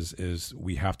recommend is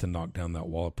we have to knock down that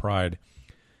wall of pride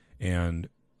and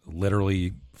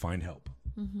literally find help.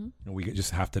 And we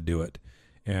just have to do it.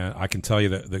 And I can tell you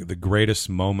that the greatest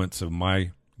moments of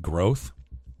my growth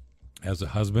as a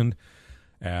husband,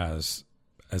 as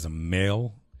a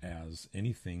male, as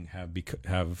anything,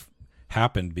 have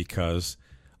happened because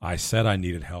I said I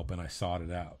needed help and I sought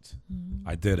it out.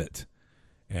 I did it.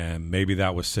 And maybe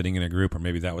that was sitting in a group, or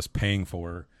maybe that was paying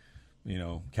for,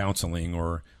 counseling,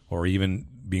 or even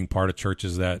being part of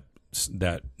churches that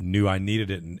knew I needed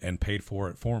it and paid for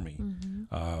it for me.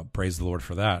 Praise the Lord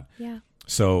for that. Yeah.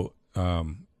 So,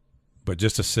 but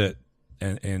just to sit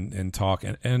and talk,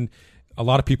 and a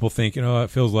lot of people think, it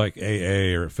feels like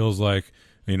AA, or it feels like,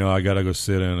 I got to go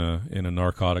sit in a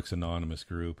Narcotics Anonymous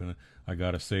group, and I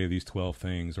got to say these 12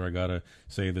 things, or I got to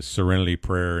say the Serenity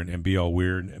Prayer and be all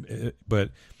weird. But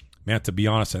man, to be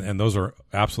honest, and those are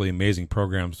absolutely amazing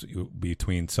programs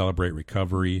between Celebrate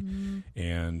Recovery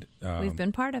and we've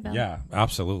been part of them. Yeah,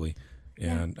 absolutely.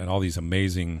 And all these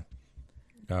amazing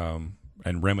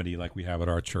and Remedy, like we have at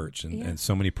our church, and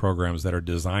so many programs that are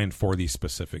designed for these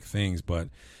specific things. But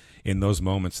in those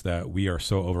moments that we are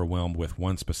so overwhelmed with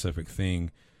one specific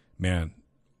thing, man,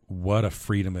 what a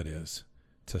freedom it is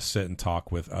to sit and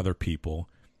talk with other people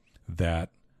that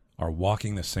are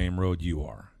walking the same road you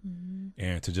are,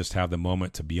 and to just have the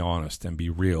moment to be honest and be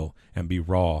real and be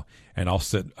raw. And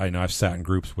I've sat in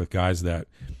groups with guys that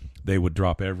they would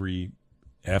drop every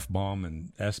F-bomb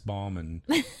and S-bomb and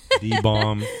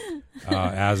D-bomb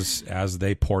as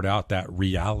they poured out that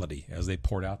reality, as they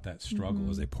poured out that struggle,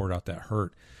 as they poured out that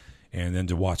hurt. And then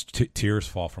to watch tears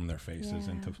fall from their faces,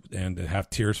 and to have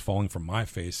tears falling from my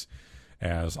face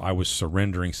as I was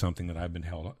surrendering something that I've been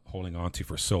holding on to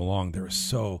for so long. There is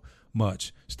so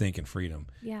much stinking freedom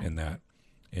in that.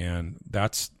 And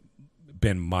that's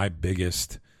been my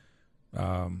biggest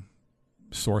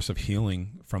source of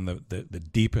healing from the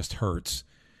deepest hurts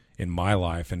in my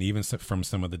life, and even from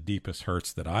some of the deepest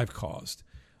hurts that I've caused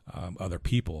other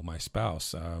people, my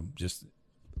spouse, just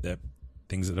that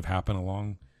things that have happened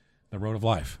along the road of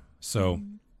life. So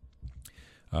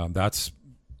that's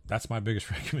my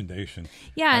biggest recommendation.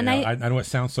 Yeah, and I know it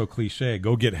sounds so cliche.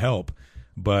 Go get help,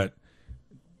 but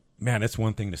man, it's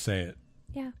one thing to say it.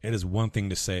 Yeah, it is one thing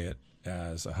to say it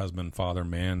as a husband, father,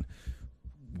 man,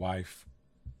 wife,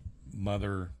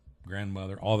 mother,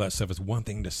 grandmother, all that stuff. It's one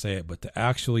thing to say it, but to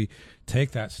actually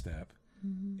take that step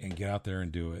and get out there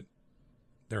and do it,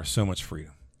 there's so much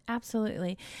freedom.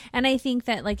 Absolutely. And I think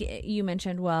that, like you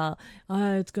mentioned,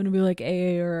 it's going to be like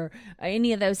AA or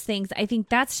any of those things. I think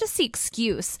that's just the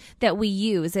excuse that we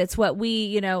use. It's what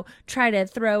we, try to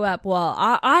throw up. Well,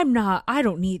 I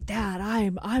don't need that.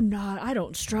 I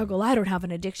don't struggle. I don't have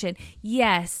an addiction.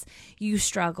 Yes, you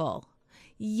struggle.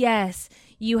 Yes,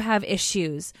 you have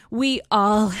issues. We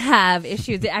all have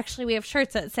issues. Actually, we have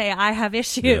shirts that say I have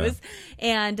issues,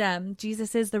 and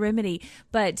Jesus is the remedy.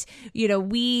 But,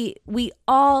 we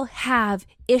all have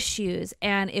issues.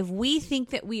 And if we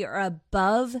think that we are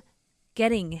above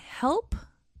getting help,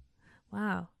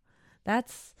 wow,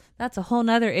 that's a whole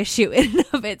nother issue in and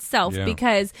of itself,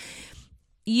 because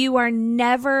you are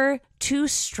never too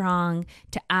strong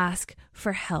to ask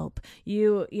for help.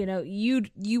 You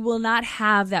will not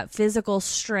have that physical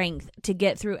strength to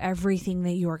get through everything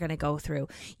that you're going to go through.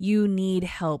 You need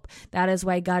help. That is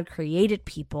why God created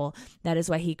people. That is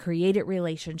why he created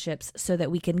relationships, so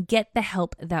that we can get the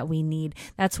help that we need.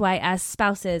 That's why as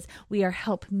spouses, we are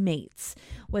helpmates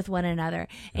with one another.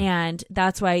 And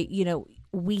that's why,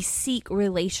 we seek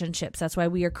relationships. That's why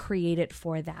we are created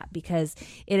for that, because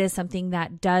it is something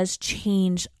that does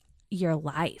change your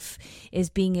life, is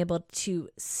being able to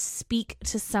speak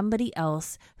to somebody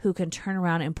else who can turn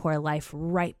around and pour life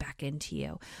right back into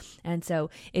you. And so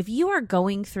if you are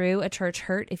going through a church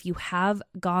hurt, if you have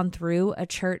gone through a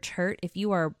church hurt, if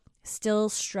you are still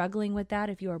struggling with that,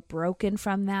 if you are broken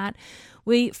from that,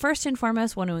 we first and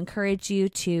foremost want to encourage you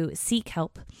to seek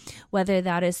help, whether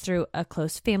that is through a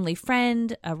close family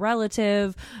friend, a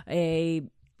relative, a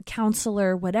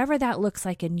counselor, whatever that looks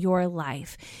like in your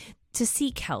life, to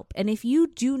seek help. And if you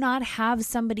do not have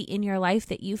somebody in your life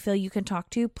that you feel you can talk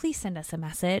to, please send us a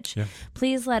message.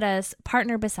 Please let us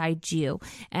partner beside you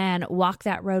and walk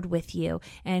that road with you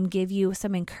and give you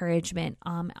some encouragement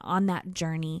on that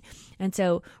journey. And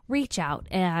so reach out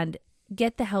and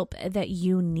get the help that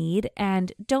you need,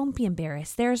 and don't be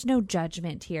embarrassed. There's no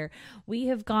judgment here. We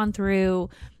have gone through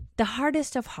the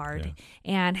hardest of hard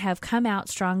and have come out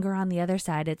stronger on the other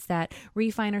side. It's that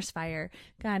refiner's fire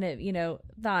kind of,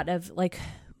 thought of like,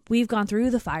 we've gone through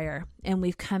the fire and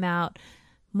we've come out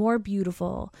more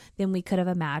beautiful than we could have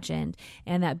imagined.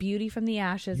 And that beauty from the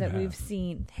ashes that we've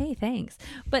seen. Hey, thanks.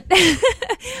 But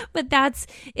but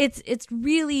it's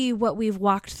really what we've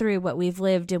walked through, what we've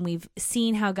lived, and we've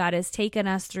seen how God has taken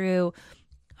us through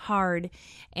hard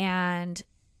and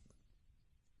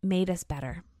made us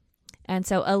better. And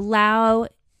so allow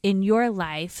in your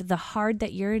life the hard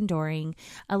that you're enduring,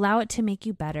 allow it to make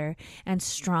you better and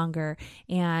stronger.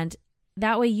 And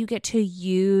that way you get to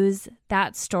use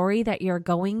that story that you're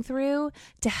going through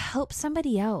to help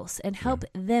somebody else and help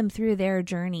them through their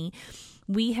journey.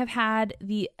 We have had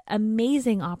the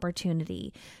amazing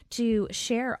opportunity to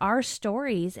share our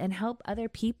stories and help other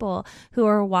people who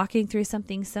are walking through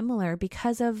something similar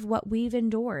because of what we've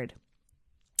endured.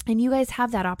 And you guys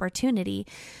have that opportunity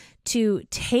to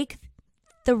take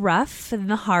the rough and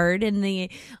the hard and the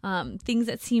things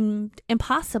that seemed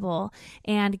impossible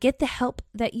and get the help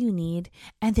that you need,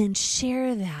 and then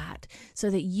share that so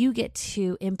that you get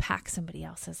to impact somebody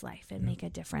else's life and make a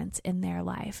difference in their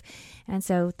life. And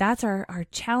so that's our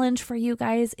challenge for you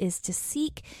guys, is to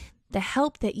seek the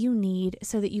help that you need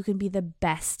so that you can be the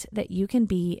best that you can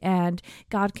be, and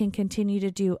God can continue to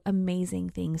do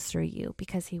amazing things through you,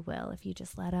 because he will if you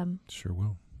just let him. Sure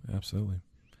will. Absolutely.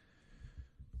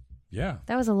 Yeah.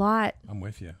 That was a lot. I'm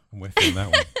with you on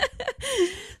that one.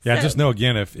 Yeah, just know,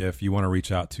 again, if you want to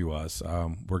reach out to us,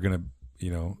 we're going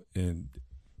to, in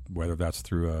whether that's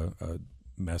through a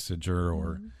messenger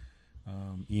or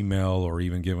email or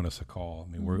even giving us a call.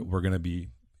 I mean, we're going to be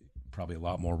probably a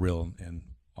lot more real and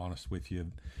honest with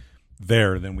you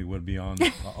there than we would be on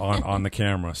the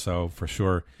camera. So for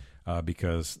sure,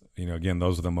 because, again,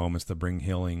 those are the moments that bring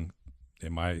healing,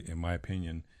 in my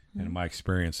opinion. And in my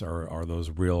experience, are those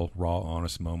real, raw,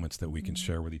 honest moments that we can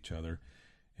share with each other.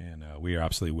 And we are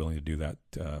absolutely willing to do that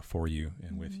for you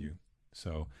and with you.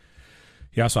 So,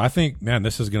 so I think, man,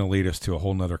 this is going to lead us to a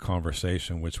whole nother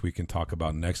conversation, which we can talk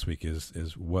about next week,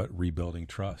 is what rebuilding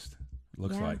trust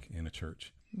looks like in a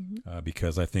church.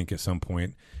 Because I think at some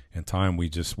point in time, we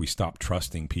stop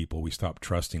trusting people. We stop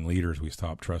trusting leaders. We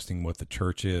stop trusting what the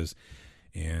church is.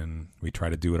 And we try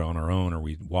to do it on our own, or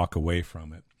we walk away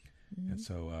from it. And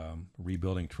so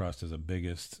rebuilding trust is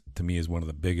to me, is one of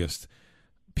the biggest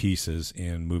pieces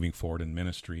in moving forward in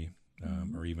ministry,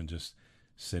 or even just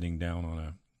sitting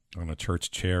down on a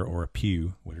church chair or a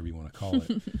pew, whatever you want to call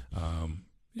it,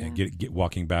 and get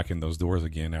walking back in those doors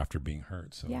again after being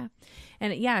hurt. So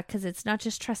because it's not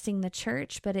just trusting the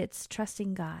church, but it's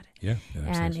trusting God.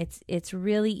 And it's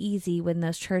really easy when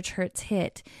those church hurts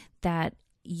hit that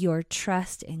your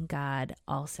trust in God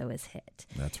also is hit.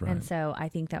 That's right. And so I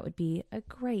think that would be a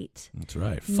great. That's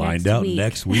right. Find out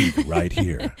next week right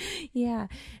here. Yeah.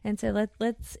 And so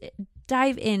let's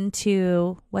dive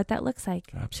into what that looks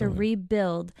like to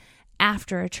rebuild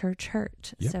after a church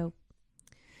hurt. Yep. So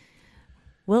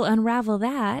we'll unravel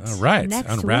that. All right. Next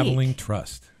Unraveling week.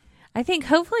 Trust. I think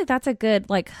hopefully that's a good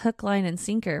hook, line, and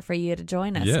sinker for you to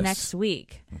join us next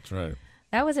week. That's right.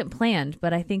 That wasn't planned,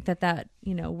 but I think that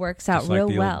works out just real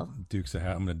like the well. Old Dukes of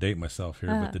I'm going to date myself here,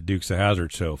 but the Dukes of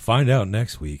Hazzard show. Find out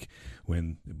next week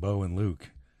when Bo and Luke,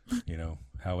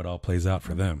 how it all plays out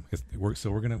for them.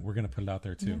 So we're gonna put it out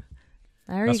there too.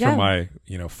 Yeah. There That's you go. for my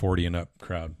 40 and up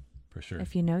crowd for sure.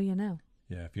 If you know, you know.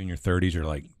 Yeah, if you're in your 30s, you're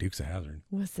like, Dukes of Hazzard.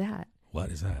 What's that? What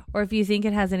is that? Or if you think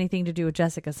it has anything to do with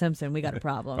Jessica Simpson, we got a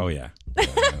problem. Oh yeah.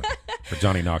 For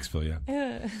Johnny Knoxville, yeah.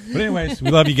 But anyways,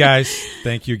 we love you guys.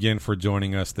 Thank you again for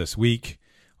joining us this week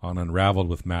on Unraveled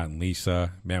with Matt and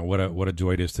Lisa. Man, what a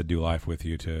joy it is to do life with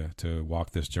you, to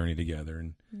walk this journey together,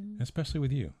 and especially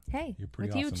with you. Hey, you're pretty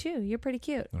with awesome. you too. You're pretty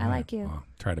cute. All I right. like you. Well,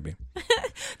 try to be.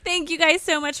 Thank you guys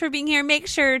so much for being here. Make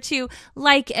sure to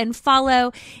like and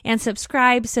follow and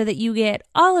subscribe so that you get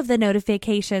all of the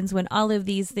notifications when all of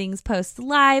these things post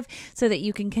live, so that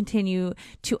you can continue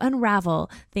to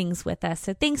unravel things with us.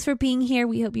 So thanks for being here.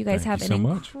 We hope you guys have an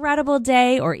incredible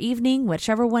day or evening,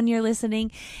 whichever one you're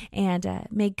listening. And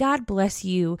may God bless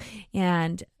you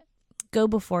and go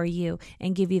before you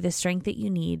and give you the strength that you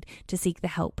need to seek the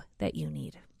help that you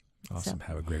need. Awesome. So,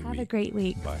 have a great week. Have a great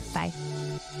week. Bye. Bye.